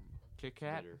Kit Kat crumble. Kit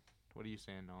Kat. Later. What are you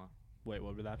saying, Noah? Wait,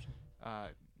 what were the options?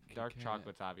 Dark Kat.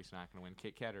 chocolate's obviously not gonna win.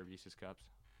 Kit Kat or Reese's cups?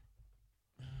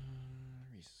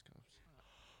 Reese's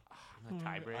cups. The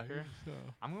tiebreaker.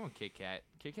 I'm going Kit Kat.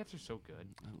 Kit Kats are so good.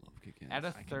 I love Kit Kats. Add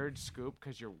a third scoop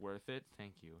because you're worth it.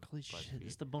 Thank you. Holy shit! BuzzFeed. This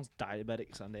is the most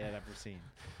diabetic Sunday I've ever seen.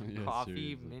 Yeah, Coffee,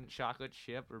 seriously. mint chocolate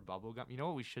chip, or bubble gum. You know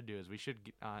what we should do is we should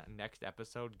next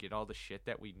episode get all the shit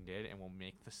that we did and we'll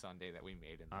make the Sunday that we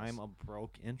made in this. I'm a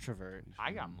broke introvert.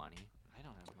 I got money. I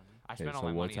don't have money. I spent all so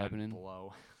my what's money happening? on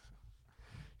blow.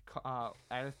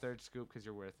 Add a third scoop because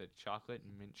you're worth it. Chocolate,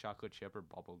 mint chocolate chip, or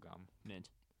bubble gum. Mint.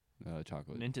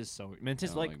 Chocolate. Mint is so. Mint I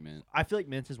is don't like. mint. I feel like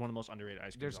mint is one of the most underrated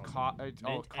ice creams. There's also. mint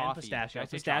Mint coffee. and pistachio. Did I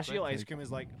say Pistachio chocolate? ice cream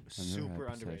is like never had super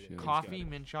underrated. pistachio. It's Coffee, good.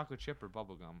 mint chocolate chip, or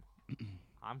bubble gum.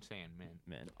 I'm saying mint.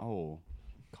 Mint. Oh,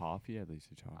 coffee at least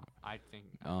a chocolate. I think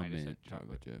I might have Mint said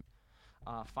chocolate chocolate.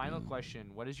 chip. Final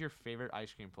question: what is your favorite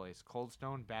ice cream place? Cold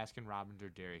Stone, Baskin Robbins, or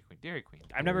Dairy Queen? Dairy Queen.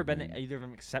 I've never Dairy been to Queen. either of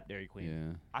them except Dairy Queen.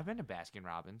 Yeah, I've been to Baskin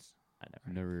Robbins. I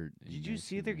I've never. never. Did eaten you ice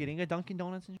see cream they're there. getting a Dunkin'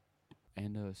 Donuts?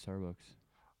 And Starbucks.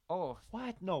 Oh,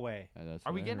 What? No way. That's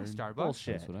are what we I getting a heard. Starbucks?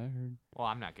 Bullshit. That's what I heard. Well,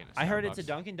 I'm not getting a Starbucks. I heard it's a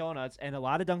Dunkin' Donuts, and a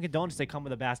lot of Dunkin' Donuts they come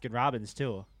with a Baskin Robbins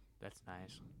too. That's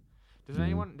nice. Does Yeah.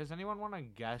 anyone want to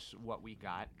guess what we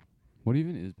got? What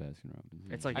even is Baskin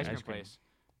Robbins? It's like Ice an cream place.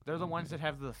 They're the ones that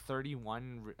have the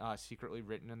 31 secretly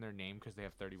written in their name because they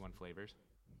have 31 flavors.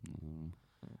 Mm.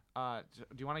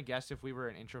 Do you want to guess if we were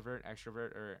an introvert,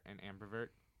 extrovert, or an ambivert?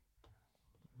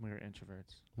 We're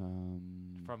introverts.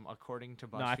 From according to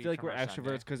BuzzFeed. No, I feel like from we're our Sunday.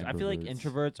 extroverts because I feel like Introverts.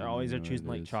 introverts are I always don't know choosing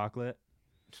what it like is. chocolate.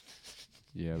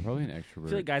 Yeah, probably an I extrovert.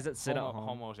 feel like guys that sit at home.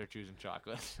 Homos are choosing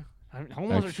chocolate.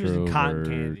 Homos are choosing cotton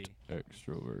candy.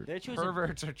 Extrovert. They're choosing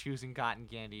Perverts are choosing cotton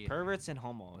candy. perverts and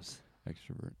homos.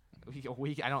 Extrovert.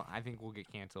 I think we'll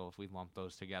get canceled if we lump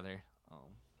those together. Oh.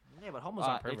 Yeah, but homos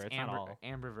aren't perverts. It's Not all.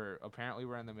 ambivert. Apparently,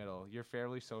 we're in the middle. You're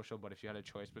fairly social, but if you had a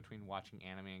choice between watching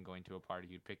anime and going to a party,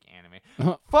 you'd pick anime.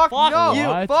 Fuck no! you!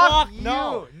 What? Fuck you!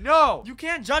 no! No! You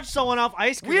can't judge someone off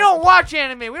ice cream. We don't watch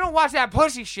anime. We don't watch that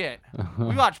pussy shit.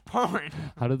 We watch porn.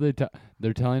 How did they?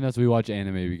 They're telling us we watch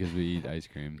anime because we eat ice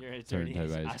cream. You're a Certain type of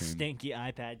dirty, ice a cream. stinky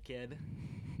iPad kid.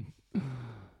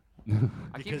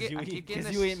 I keep getting Because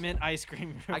this- you eat mint ice cream.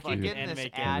 You're I a fucking keep getting anime this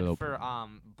kid. ad Little- for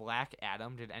Black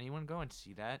Adam. Did anyone go and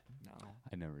see that? No.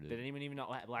 I never Did did. anyone even know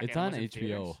Black It's Adam on was in HBO.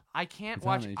 theaters? I can't It's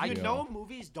watch. on I You HBO. know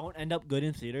movies don't end up good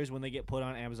in theaters when they get put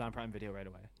on Amazon Prime Video right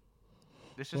away.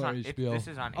 This is Or on. HBO. This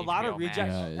is on A HBO lot of Max.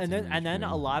 reject, Yeah, it's and then on a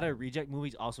HBO. lot of reject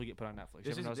movies also get put on Netflix. This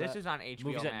You ever is notice this that? is on HBO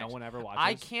movies that Max. no one ever watches.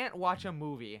 I can't watch a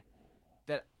movie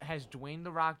that has Dwayne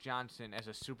the Rock Johnson as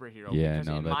a superhero Yeah, because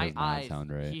no, in that my does not eyes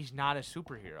sound right. he's not a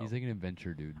superhero. He's like an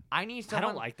adventure dude. I need I someone.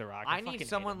 don't like The Rock. I fucking need hate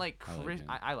someone him. like I like Chris. him.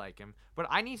 I like him, but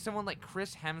I need someone like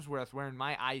Chris Hemsworth, where in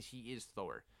my eyes he is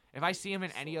Thor. If I see him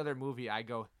in any other movie, I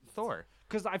go Thor.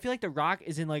 Because I feel like The Rock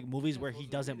is in like movies where he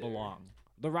doesn't belong.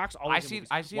 The Rock's I always. in see. movies.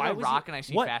 I see Why the was he- Rock, and I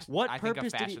see what, Fast. What I think of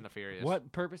purpose Fast did he? and the Furious.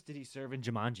 What purpose did he serve in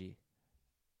Jumanji?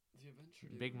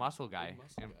 Big muscle guy.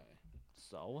 And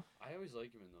So I always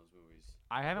like him in those movies.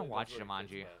 I haven't watched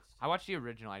Jumanji. I watched the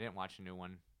original. I didn't watch the new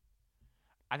one.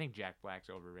 I think Jack Black's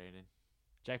overrated.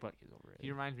 Jack Black is overrated.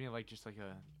 He reminds me of like just like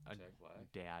a Jack Black.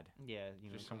 dad. Yeah,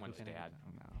 Just someone's dad. I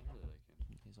don't know. I really like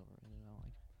him. He's overrated. I don't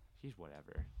like. He's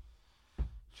whatever.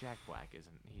 Jack Black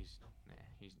isn't. He's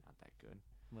not that good.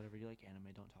 Whatever you like,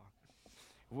 anime. Don't talk.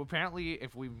 Well, apparently,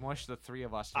 if we mush the three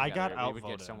of us I together, got we would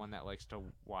get outvoted. someone that likes to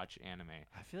watch anime.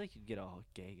 I feel like you'd get a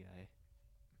gay guy.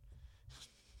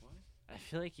 What? I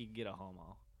feel like you'd get a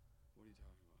homo.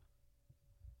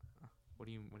 What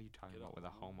are you talking about? What are you talking Get a about with a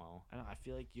homo? I don't know. I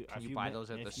feel like you. Can if you buy mi- those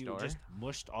at the if you store? just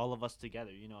mushed all of us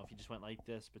together, you know, if you just went like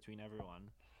this between everyone,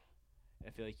 I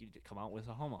feel like you'd come out with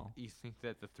a homo. You think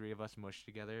that the three of us mushed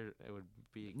together, it would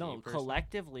be a No, gay person?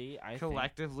 collectively, I think.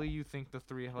 Collectively, you think the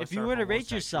three of us If you are were to rate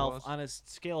yourself homosexuals? on a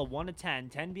scale of 1 to 10,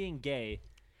 10 being gay,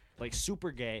 like super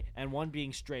gay, and 1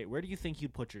 being straight, where do you think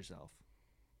you'd put yourself?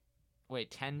 Wait,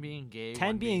 10 being gay, 10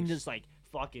 1 being just like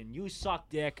fucking you suck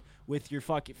dick with your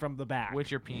fucking from the back.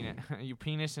 with your penis, you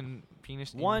penis and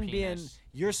penis. and 1 being penis.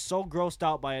 you're so grossed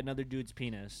out by another dude's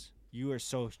penis. You are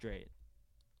so straight.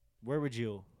 Where would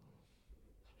you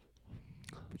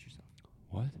put yourself?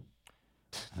 What?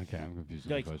 Okay, I'm confused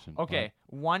with Like, the question. Okay,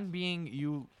 1 being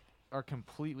you are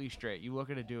completely straight. You look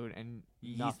at a dude and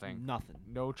He's nothing. Nothing.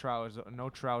 No trouser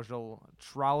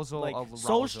Like of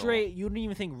so arousal. straight, you don't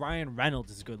even think Ryan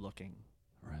Reynolds is good looking.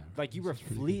 Right. Like you This is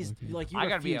pretty good refused. looking. Like you I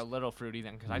gotta be a refused. little fruity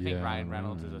then, because I think Yeah, Ryan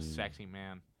Reynolds is a right. sexy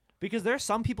man. Because there's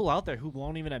some people out there who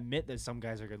won't even admit that some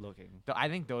guys are good looking. I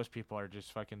think those people are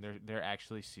just fucking. They're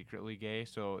actually secretly gay.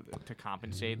 So to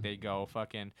compensate, they go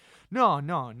fucking. No.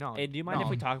 Hey, do you mind if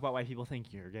no. we talk about why people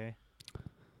think you're gay?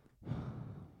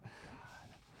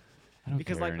 don't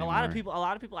Because care like a lot of anymore.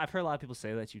 people, I've heard a lot of people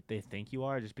say that they think you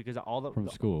are just because of all the From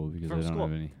school because from I don't school.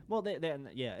 have any. Well,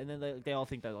 yeah, and then they all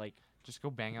think that like Just go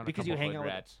bang out because a you couple hang hood out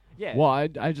with rats. yeah. Well, I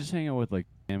just hang out with like,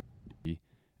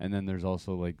 and then there's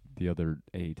also like the other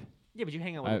 8. Yeah, but you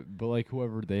hang out with But like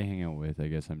whoever they hang out with, I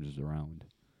guess I'm just around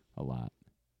a lot.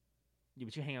 yeah,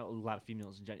 but you hang out with a lot of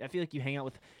females in general. I feel like you hang out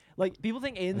with like people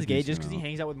think Aiden's A gay decent just because he amount.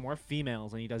 hangs out with more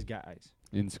females than he does guys.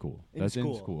 In school. In That's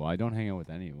school. in school. I don't hang out with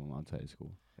any of them outside of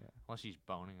school. Unless he's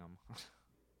boning them.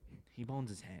 He bones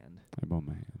his hand. I bone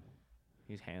my hand.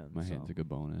 He's hands. My so. hand's a good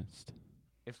bonus.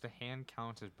 If the hand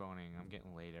counts as boning, I'm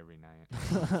getting laid every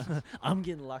night. I'm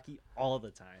getting lucky all the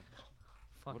time.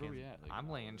 Fucking, What are we at, like, I'm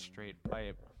an laying hour? straight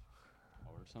pipe.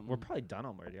 Or something. We're probably done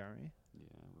already, aren't we? Yeah.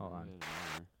 Hold we're on. at an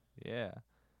hour. Yeah.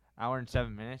 Hour and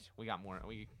 7 minutes. We got more.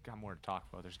 We got more to talk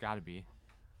about. There's got to be.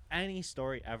 Any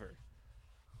story ever.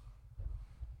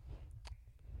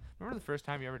 Remember the first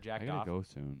time you ever jacked I gotta off? go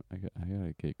soon. I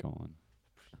gotta get going.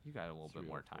 You got a little bit 3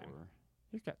 more or time. 4.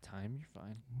 You've got time. You're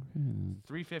fine. Okay, then.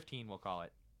 3:15. We'll call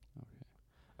it.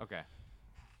 Okay.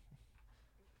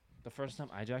 The first time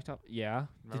I jacked up, yeah.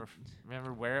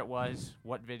 Remember where it was?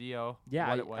 What video? Yeah,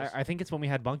 What it was? I think it's when we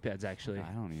had bunk beds, actually.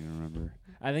 I don't even remember.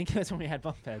 I think it's when we had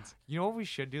bunk beds. You know what we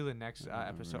should do the next I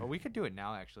don't episode? remember. Or we could do it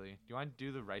now, actually. Do you want to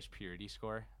do the rice purity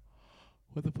score?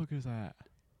 What the fuck is that?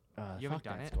 You haven't fuck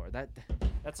done that it? score.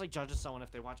 That's like judges someone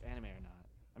if they watch anime or not.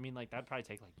 I mean, like that'd probably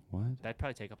take What?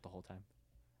 up the whole time.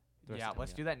 The rest Yeah, of the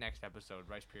let's time, do that next episode.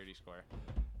 Rice purity score.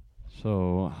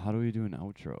 So, how do we do an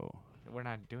outro? We're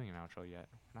not doing an outro yet.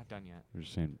 We're not done yet. We're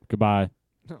just saying goodbye.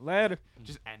 Later.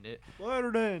 Just end it.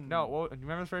 Later then. No, well, you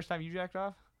remember the first time you jacked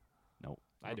off?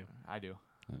 I do. I do.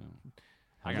 I don't.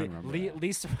 I I got- don't remember. that.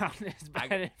 Least surrounded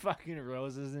by fucking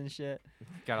roses and shit.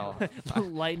 Got all.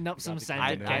 Lighting up some the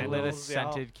scented I lit a candles. yo.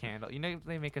 scented candle. You know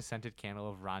they make a scented candle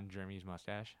of Ron Jeremy's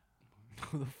mustache.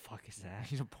 Who the fuck is that?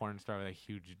 He's a porn star with a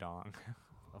huge dong.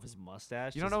 Of his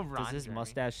mustache? You don't Does- know Ron Does his Jeremy?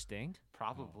 mustache stink?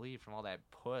 Probably from all that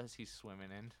puss he's swimming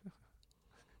in.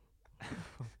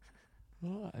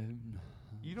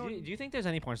 You Do don't. you think there's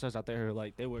any porn stars out there who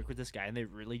like they work with this guy and they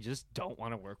really just don't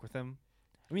want to work with him?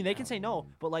 I mean, they can say no,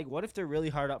 but like, what if they're really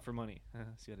hard up for money?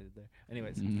 See what I did there?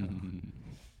 Anyways,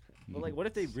 but like, what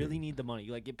if they really need the money?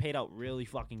 Like, get paid out really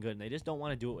fucking good, and they just don't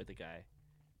want to do it with the guy?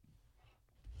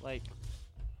 Like,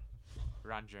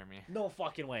 Ron Jeremy. no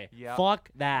fucking way. Yep. Fuck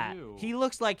that. Ew. He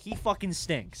looks like he fucking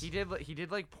stinks. He did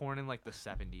like porn in like the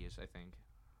 70s, I think.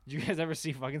 Did you guys ever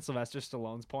see fucking Sylvester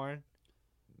Stallone's porn?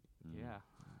 Yeah.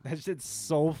 That shit's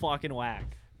so fucking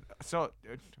whack. So,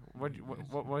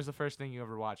 what was the first thing you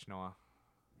ever watched, Noah?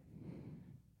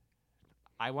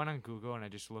 I went on Google and I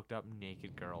just looked up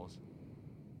naked girls.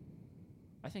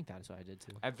 I think that's what I did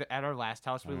too. At our last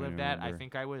house we I don't lived even at, I remember.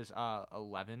 think I was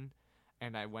 11,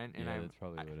 and I went and Yeah, that's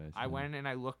probably what I said. I went and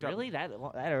I looked up. Really? That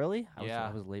early? Yeah.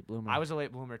 I was a late bloomer. I was a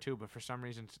late bloomer too, but for some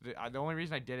reason, the only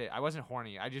reason I did it, I wasn't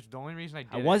horny. The only reason I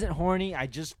did I it. wasn't horny. I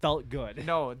just felt good.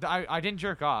 No, I didn't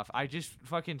jerk off. I just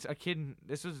fucking a kid.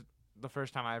 This was the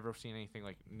first time I ever seen anything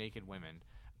like naked women.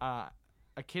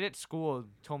 A kid at school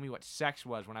told me what sex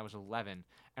was when I was 11,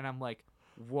 and I'm like,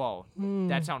 whoa,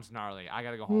 that sounds gnarly. I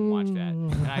gotta go home and watch that.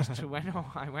 And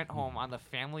I went home on the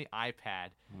family iPad,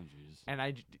 Oh jeez. and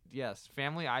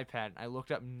family iPad. I looked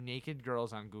up naked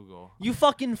girls on Google. You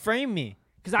fucking framed me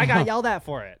because I got yelled at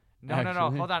for it. No,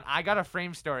 Actually? hold on. I got a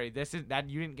frame story. This is that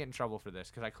you didn't get in trouble for this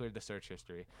because I cleared the search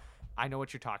history. I know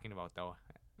what you're talking about though.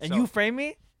 And So, you framed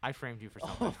me? I framed you for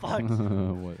something. Oh fuck.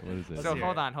 what is this? So hear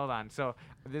hold it. on. So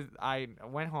I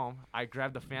went home. I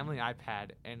grabbed the family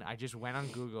iPad and I just went on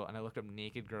Google and I looked up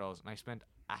naked girls and I spent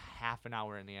a half an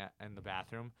hour in the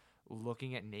bathroom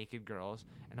looking at naked girls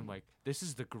and I'm like, this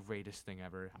is the greatest thing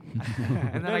ever.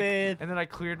 and then I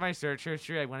cleared my search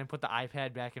history. I went and put the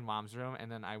iPad back in mom's room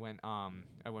and then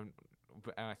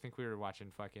I think we were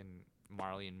watching fucking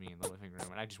Marley and Me in the living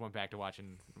room and I just went back to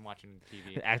watching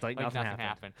TV. Act like nothing happened.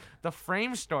 happened. The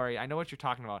frame story, I know what you're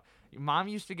talking about. Mom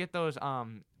used to get those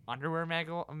underwear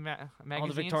magazines. All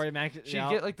the Victoria magazine. She'd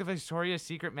get like the Victoria's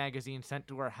Secret magazine sent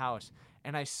to her house,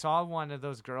 and I saw one of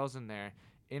those girls in there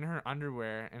in her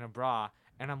underwear and a bra,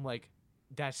 and I'm like,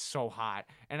 that's so hot.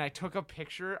 And I took a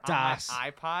picture on my Das.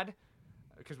 iPod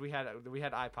because we had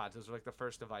iPods. It was like the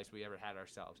first device we ever had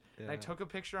ourselves. And I took a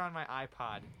picture on my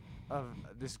iPod of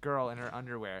this girl in her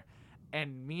underwear.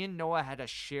 And me and Noah had a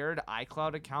shared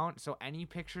iCloud account, so any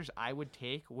pictures I would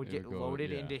take would It get would go-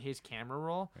 loaded yeah. into his camera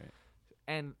roll. Right.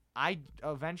 And I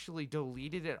eventually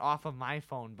deleted it off of my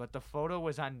phone, but the photo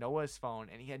was on Noah's phone,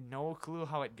 and he had no clue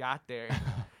how it got there.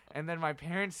 And then my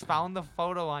parents found the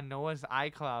photo on Noah's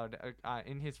iCloud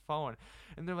in his phone,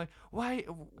 and they're like, "Why?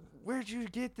 Where'd you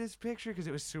get this picture?" Because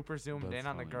it was super zoomed That's in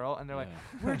on the funny. girl, and they're like,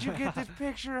 Yeah. "Where'd you get this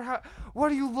picture?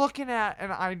 What are you looking at?"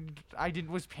 And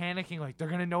was panicking, like they're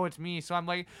gonna know it's me. So I'm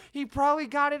like, "He probably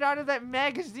got it out of that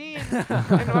magazine."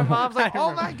 And my mom's like,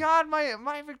 "Oh my God,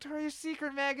 my Victoria's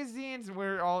Secret magazines." And we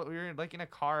were like in a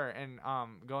car and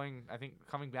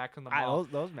coming back from the mall.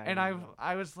 Those And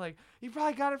I was like, "You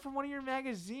probably got it from one of your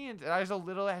magazines." And I was a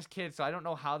little ass kid, so I don't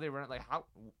know how they were like,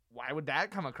 why would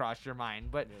that come across your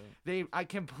mind? But I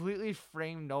completely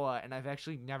framed Noah, and I've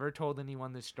actually never told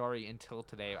anyone this story until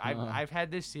today. I've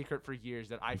had this secret for years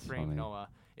that I framed funny. Noah.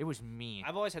 It was me.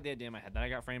 I've always had the idea in my head that I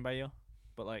got framed by you,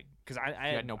 but like, cause I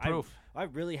You had no proof. I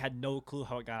really had no clue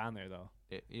how it got on there though.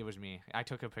 It was me. I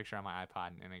took a picture on my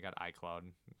iPod, and it got iCloud.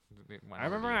 I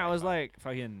remember when I was like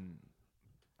fucking,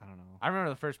 I don't know. I remember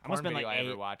the first I must've porn been, video like, I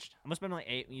ever 8. watched. I must have been like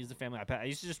 8 when we used the family iPad. I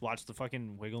used to just watch the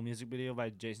fucking Wiggle music video by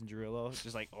Jason Derulo,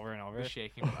 just like over and over. The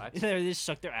shaking butts. They just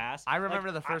shook their ass. I remember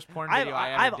Like, the first porn I've- video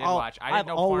I I've ever did al- watch. I didn't I've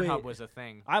know always- Pornhub was a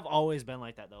thing. I've always been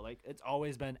like that though. Like it's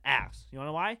always been ass. You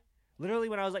know why? Literally,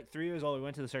 when I was like 3 years old, we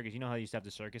went to the circus. You know how they used to have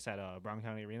the circus at Brown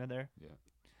County Arena there? Yeah.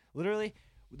 Literally,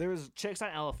 there was chicks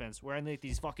on elephants wearing like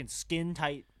these fucking skin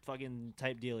tight fucking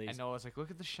type dealies. I know. I was like,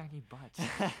 look at the shiny butts.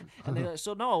 And they're like,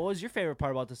 so Noah, what was your favorite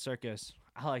part about the circus?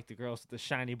 I like the girls with the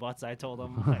shiny butts. I told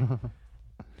them. Like,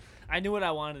 I knew what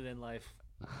I wanted in life.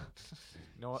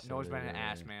 Noah's been an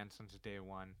ass man since day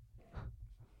one.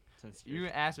 Since You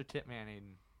an ass or tit man,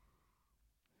 Aiden?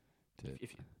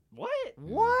 if you, what?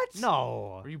 What?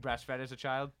 No. Were you breastfed as a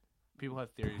child? People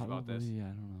have theories about this. Probably, I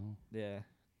don't know. Yeah.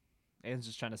 Aiden's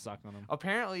just trying to suck on him.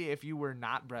 Apparently, if you were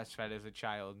not breastfed as a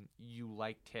child, you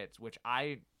like tits, which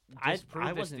I I disprove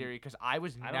this wasn't- theory because I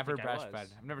was I don't never think I was.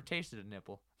 breastfed. I've never tasted a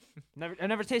nipple. I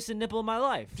never tasted nipple in my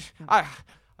life.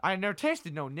 I never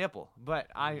tasted no nipple, but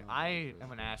I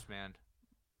am an ass man.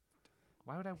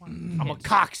 Why would I want? I'm a tits?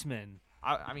 cocksman.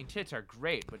 I mean, tits are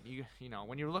great, but you know,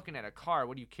 when you're looking at a car,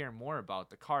 what do you care more about,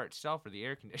 the car itself or the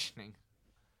air conditioning?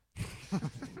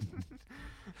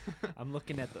 I'm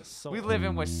looking at the soul. We live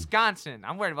in Wisconsin.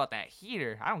 I'm worried about that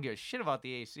heater. I don't give a shit about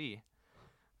the AC.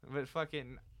 But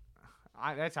fucking,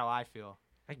 that's how I feel.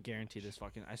 I guarantee this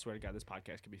fucking. I swear to God, this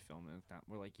podcast could be filmed. And it's not.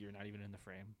 We're like, you're not even in the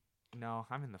frame. No,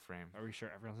 I'm in the frame. Are we sure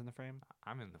everyone's in the frame?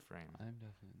 I'm in the frame. I'm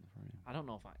definitely in the frame. I don't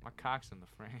know if My cock's in the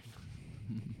frame.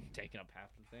 taking up half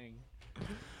the thing.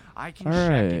 I can All check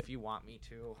right. if you want me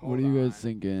to. What are you guys Hold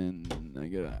thinking? I'm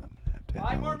gonna have to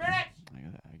 5 more minutes. I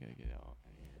gotta get out.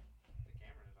 The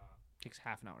camera's off. Takes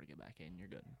half an hour to get back in. You're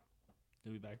good.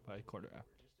 You'll be back by a quarter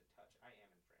after. Just a touch. I am in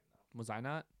frame though. Was I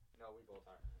not? No, we both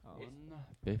are.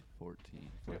 Oh. 14.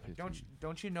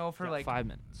 Don't you know for Got like 5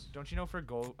 minutes. Don't you know for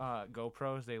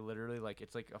GoPros they literally like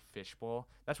it's like a fishbowl.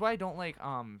 That's why I don't like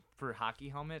for hockey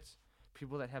helmets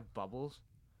people that have bubbles.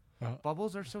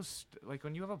 Bubbles are so like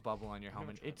when you have a bubble on your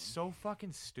helmet, it's so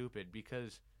fucking stupid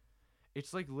because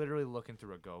it's like literally looking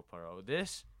through a GoPro.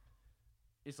 This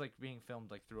is like being filmed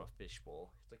like through a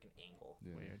fishbowl. It's like an angle.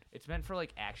 Yeah. Weird. It's meant for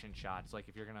like action shots. Like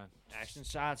if you're gonna Action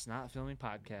shots, not filming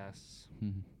podcasts.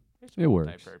 it's It works.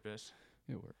 multi-purpose.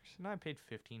 It works. And I paid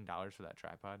 $15 for that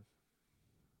tripod.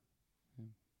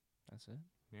 That's it.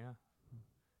 Yeah,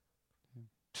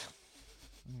 That's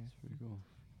pretty cool.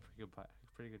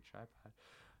 pretty good tripod.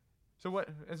 So what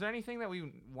is there anything that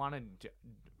we want to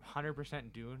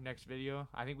 100% do next video?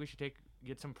 I think we should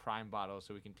get some Prime bottles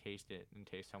so we can taste it and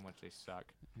taste how much they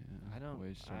suck. Yeah. I don't.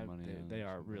 waste our money. on They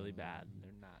are something really like bad. that.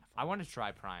 They're not. I want to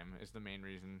try Prime is the main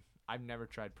reason. I've never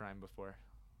tried Prime before.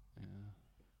 Yeah.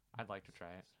 I'd like to try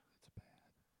it. It's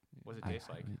bad. What does it I taste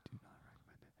like? highly do not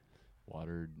recommend it.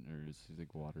 Watered or it's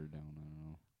like watered down. I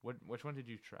don't know. Which one did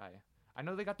you try? I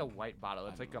know they got the white bottle.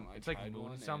 It's like it's like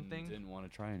moon something. Didn't want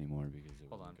to try anymore because it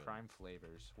Hold on, wasn't good. Prime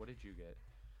flavors. What did you get?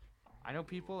 I know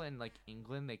people in like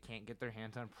England they can't get their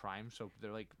hands on Prime, so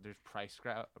they're like there's price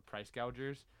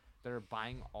gougers that are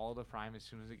buying all the Prime as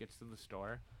soon as it gets to the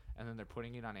store, and then they're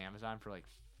putting it on Amazon for like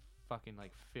fucking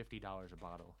like $50 a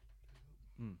bottle.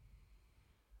 Hmm.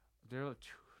 They're like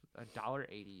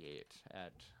 $1.88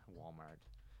 at Walmart.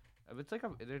 It's like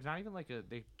there's not even like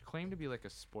they claim to be like a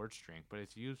sports drink, but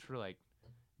it's used for like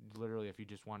literally if you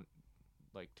just want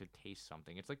like to taste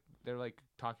something. It's like they're like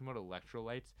talking about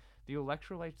electrolytes. The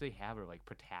electrolytes they have are like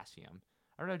potassium.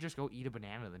 I'd rather just go eat a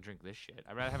banana than drink this shit.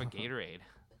 I'd rather have a Gatorade.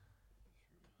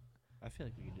 I feel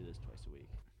like we could do this twice a week,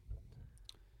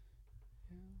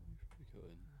 Yeah, we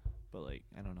could. but like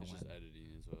I don't know It's when. just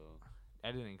editing as well.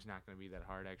 Editing's not going to be that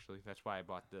hard actually. That's why I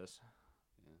bought this.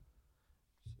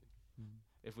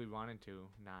 if we wanted to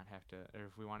not have to, or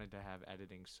if we wanted to have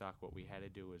editing suck, what we had to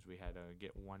do is we had to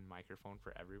get one microphone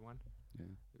for everyone. Yeah.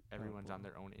 Everyone's on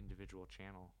their own individual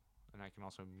channel, and I can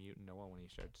also mute Noah when he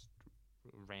starts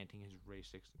ranting his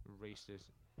racist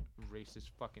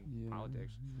fucking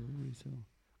politics.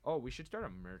 Oh, we should start a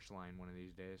merch line one of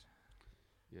these days.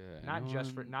 Yeah. Not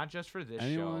just for this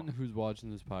anyone show. who's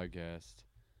watching this podcast,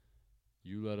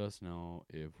 you let us know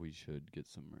if we should get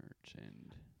some merch.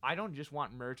 And I don't just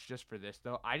want merch just for this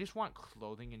though. I just want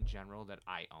clothing in general that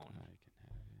I own. I can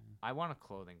have it. I want a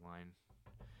clothing line.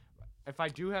 If I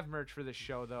do have merch for this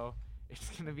show though, it's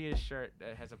gonna be a shirt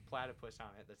that has a platypus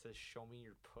on it that says "Show me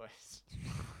your puss."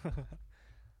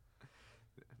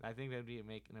 I think that'd be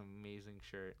an amazing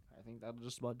shirt. I think that'll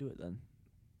just about do it then.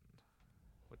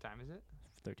 What time is it?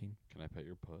 13. Can I pet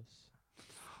your puss?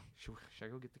 Should I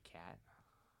go get the cat?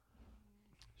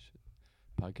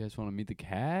 Podcast want to meet the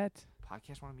cat?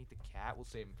 Podcast want to meet the cat? We'll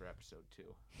save him for episode 2.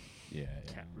 Yeah.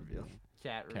 Cat reveal.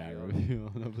 Cat Cat reveal.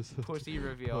 reveal on episode. Pussy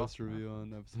reveal. Puss reveal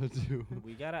on episode 2.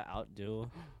 We gotta outdo.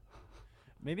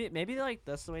 Maybe like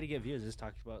that's the way to get views. Is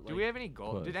talk about. Like, Do we have any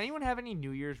goals? puss. Did anyone have any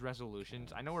New Year's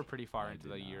resolutions? I know we're pretty far into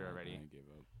the year already. I gave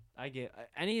up. I get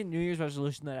any New Year's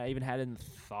resolution that I even had in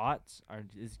thoughts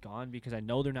is gone because I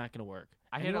know they're not gonna work.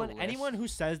 I had a list. Anyone who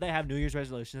says they have New Year's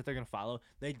resolutions that they're gonna follow,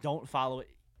 they don't follow it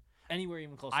anywhere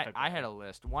even close. to I had a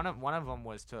list. One of them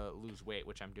was to lose weight,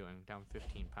 which I'm doing. Down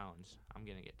 15 pounds. I'm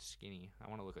gonna get skinny. I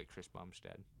want to look like Chris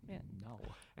Bumstead. Man, no.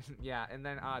 Yeah, and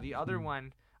then the other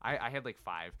one, I had like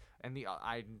 5, and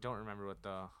I don't remember what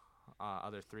the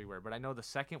other 3 were, but I know the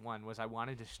second one was I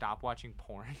wanted to stop watching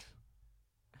porn.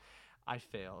 I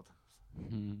failed.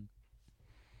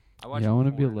 I want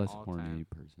to be a porn less all horny time.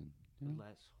 person. Yeah.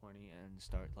 Less horny and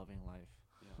start loving life.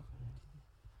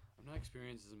 I'm not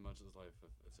experienced as much as life as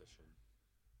I should.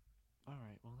 All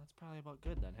right, well that's probably about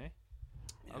good then, hey.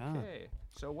 Yeah. Okay,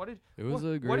 so what did It was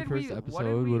a what great did first we, episode. What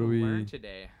did we What do we learn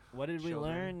today? What did we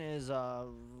Children. learn is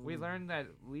We learned that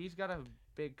Lee's got a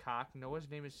big cock. Noah's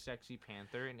name is Sexy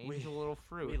Panther, and Aiden's a little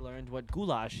fruit. we learned what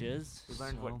goulash is. We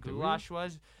learned what so- goulash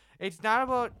was. It's not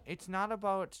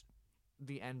about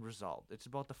the end result. It's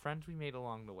about the friends we made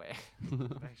along the way.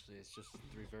 Actually, it's just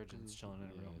 3 virgins chilling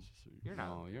in a room. You're not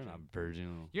No, a you're not virgin.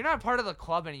 virginal. You're not part of the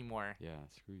club anymore. Yeah,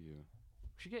 screw you.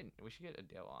 We should get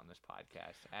Adele on this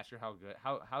podcast. Ask her how good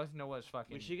how's Noah's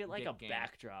fucking. We should get like dick a game.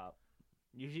 backdrop.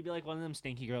 You should be like one of them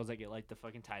stinky girls that get like the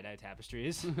fucking tie-dye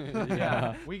tapestries.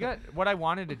 Yeah, we got. What I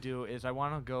wanted to do is I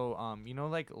want to go. You know,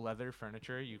 like leather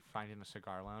furniture you find in a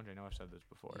cigar lounge. I know I've said this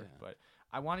before, Yeah. but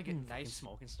I want to get Fucking nice.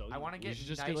 smoking stove. I want to You get should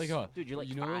just nice. get like a. Dude, you're like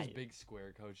you know those 5. big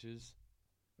square couches?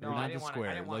 No, or I not the didn't want. I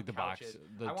square, didn't want like the box, couches.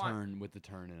 the I want- turn with the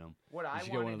turn in them. What You I should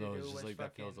get one wanted of to those, do just was like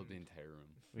that fills up fucking- the entire room.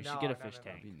 We No, should get a no, fish no, no.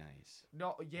 tank. That'd be nice.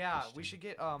 No, yeah, Fish we should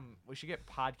tank. get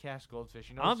podcast goldfish.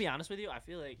 You know, I'm gonna those- be honest with you. I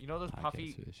feel like you know those Podcast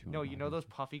puffy. fish, No, want you know podcast those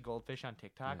fish? puffy goldfish on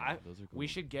TikTok. Yeah, those are cool. We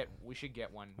should get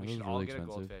one. Are We those should all really get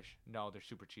expensive? a goldfish. No, they're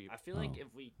super cheap. I feel like Oh,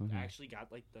 if we okay. actually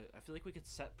got like I feel like we could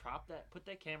put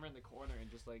that camera in the corner and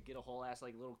just like get a whole ass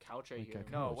like little couch right Like here.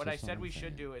 a No, couch, what I that's what said I'm we should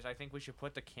saying. do is I think we should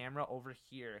put the camera over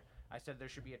here. I said there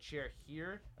should be a chair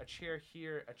here, a chair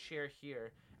here, a chair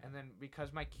here, and then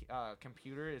because my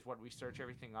computer is what we search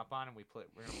everything up on, and we're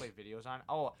gonna play videos on.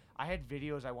 Oh, I had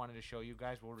videos I wanted to show you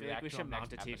guys. We'll I feel react like we to should them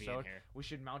mount a next TV episode. in here. We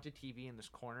should mount a TV in this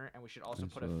corner, and we should also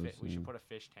That's put what I was we should saying. put a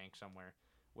fish tank somewhere.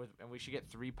 And we should get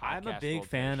 3 podcasts. I'm a big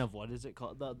fan goldfish. of what is it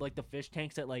called? The fish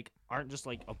tanks that like aren't just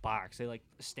like a box. They like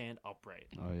stand upright.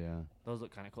 Oh yeah. Those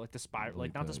look kind of cool. Like the spiral, Like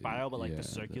like not the the- spiral, but like yeah, the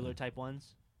circular the- type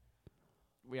ones.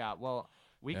 Yeah, well,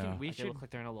 we Yeah. can we Like they should look like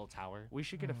they're in a little tower. we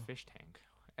should get a fish tank,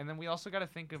 and then we also got to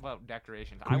think about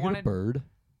decorations. Can I we get a wanted bird?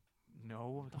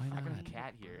 no. Why I got not? a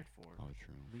cat here. Oh,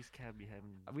 true. These cat be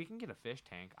having. We can get a fish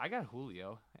tank. I got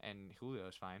Julio, and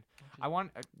Julio's fine. I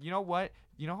want. You know what?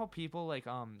 You know how people like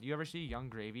You ever see Young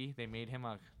Gravy? They made him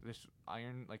this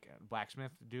iron like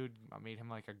blacksmith dude made him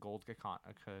like a gold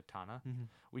katana. Mhm.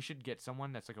 We should get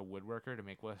someone that's like a woodworker to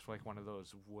make us like one of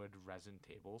those wood resin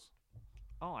tables.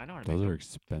 Oh, I know how to Those make are them.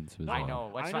 expensive. as I well.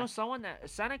 know. Let's I find- know someone that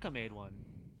Seneca made one.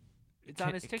 It's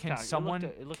on his TikTok. Can someone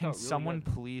it looked can out really someone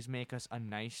good. please make us a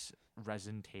nice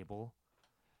resin table?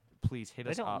 Please hit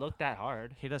They us don't up. look that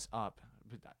hard. Hit us up.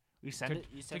 We send it.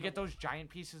 You To send get those giant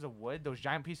pieces of wood, those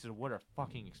giant pieces of wood are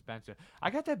fucking expensive.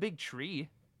 I got that big tree.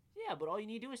 Yeah, but all you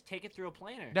need to do is take it through a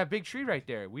planer. That big tree right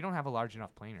there. We don't have a large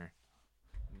enough planer.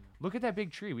 Look at that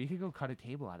big tree. We could go cut a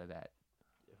table out of that.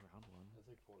 Round one. That's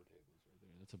like 4 tables right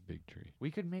there. That's a big tree. We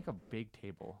could make a big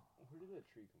table. Where did that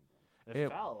tree come from? It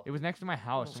fell. It was next to my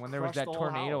house, Almost and when there was crushed that the whole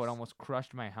tornado, it house. almost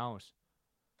crushed my house.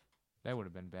 That would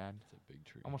have been bad. It's a big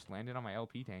tree. Almost landed on my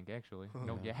LP tank, actually.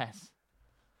 No Yeah. gas.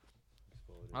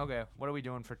 Exploded. Okay, what are we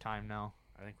doing for time now?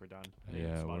 I think we're done. I think Yeah,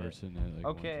 that's about we're it. sitting at like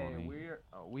Okay,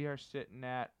 120. we are sitting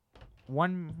at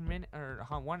 1 minute or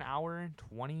 1 hour and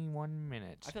 21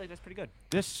 minutes. I feel like that's pretty good.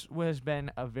 This has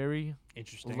been a very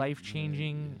Interesting.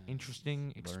 life-changing, Yeah, interesting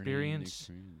learning experience.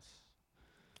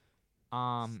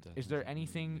 Is there definitely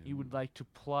anything something you would new. like to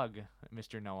plug,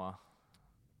 Mr. Noah?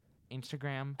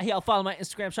 Instagram. Hey, I'll follow my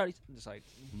Instagram. Shawty. Just like,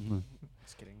 Mhm.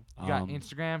 just kidding. You got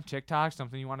Instagram, TikTok,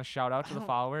 something you want to shout out to I the don't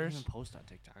followers? even post on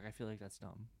TikTok. I feel like that's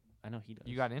dumb. I know he does.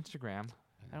 You got Instagram.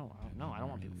 I don't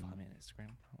want people following me on Instagram.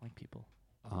 I don't like people.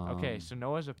 Okay, so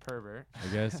Noah's a pervert. I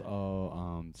guess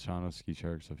I'll Sean of Ski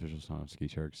Sharks, official Sean of Ski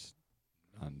Sharks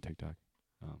on TikTok.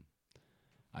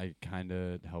 I kind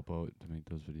of help out to make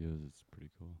those videos. It's pretty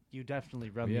cool. You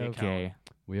definitely run We the have- account. Okay.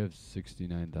 We have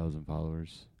 69,000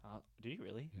 followers. Do you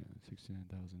really? Yeah,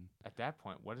 69,000. At that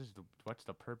point, what's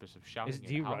the purpose of shouting?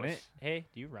 Do you run out? it? Hey,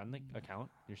 do you run the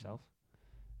account yourself?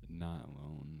 Not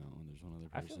alone. No, there's one other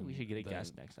I person. feel like we should get a that-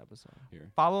 guest next episode. Here.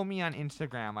 Follow me on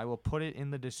Instagram. I will put it in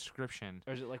the description.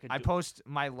 Or is it like a I post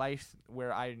my life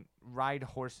where I ride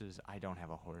horses. I don't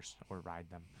have a horse or ride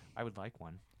them. I would like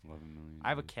one. 11 million. I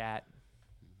have a cat.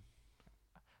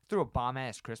 Threw a bomb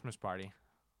ass Christmas party.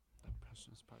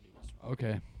 Christmas party was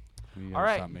Okay. We gotta All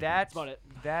right, stop making- that's about it.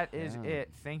 that is Yeah.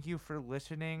 it. Thank you for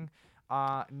listening.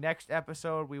 Next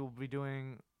episode we will be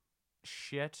doing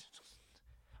shit.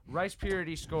 Rice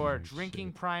purity score, Oh, drinking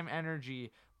shit. prime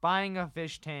energy, buying a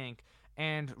fish tank,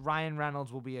 and Ryan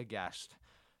Reynolds will be a guest.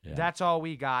 Yeah. That's all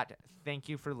we got. Thank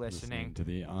you for listening. to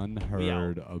the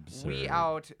unheard absurd. We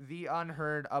out. The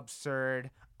unheard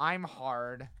absurd. I'm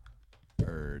hard.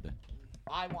 Heard.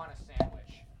 I want a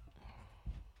sandwich.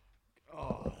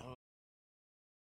 Oh.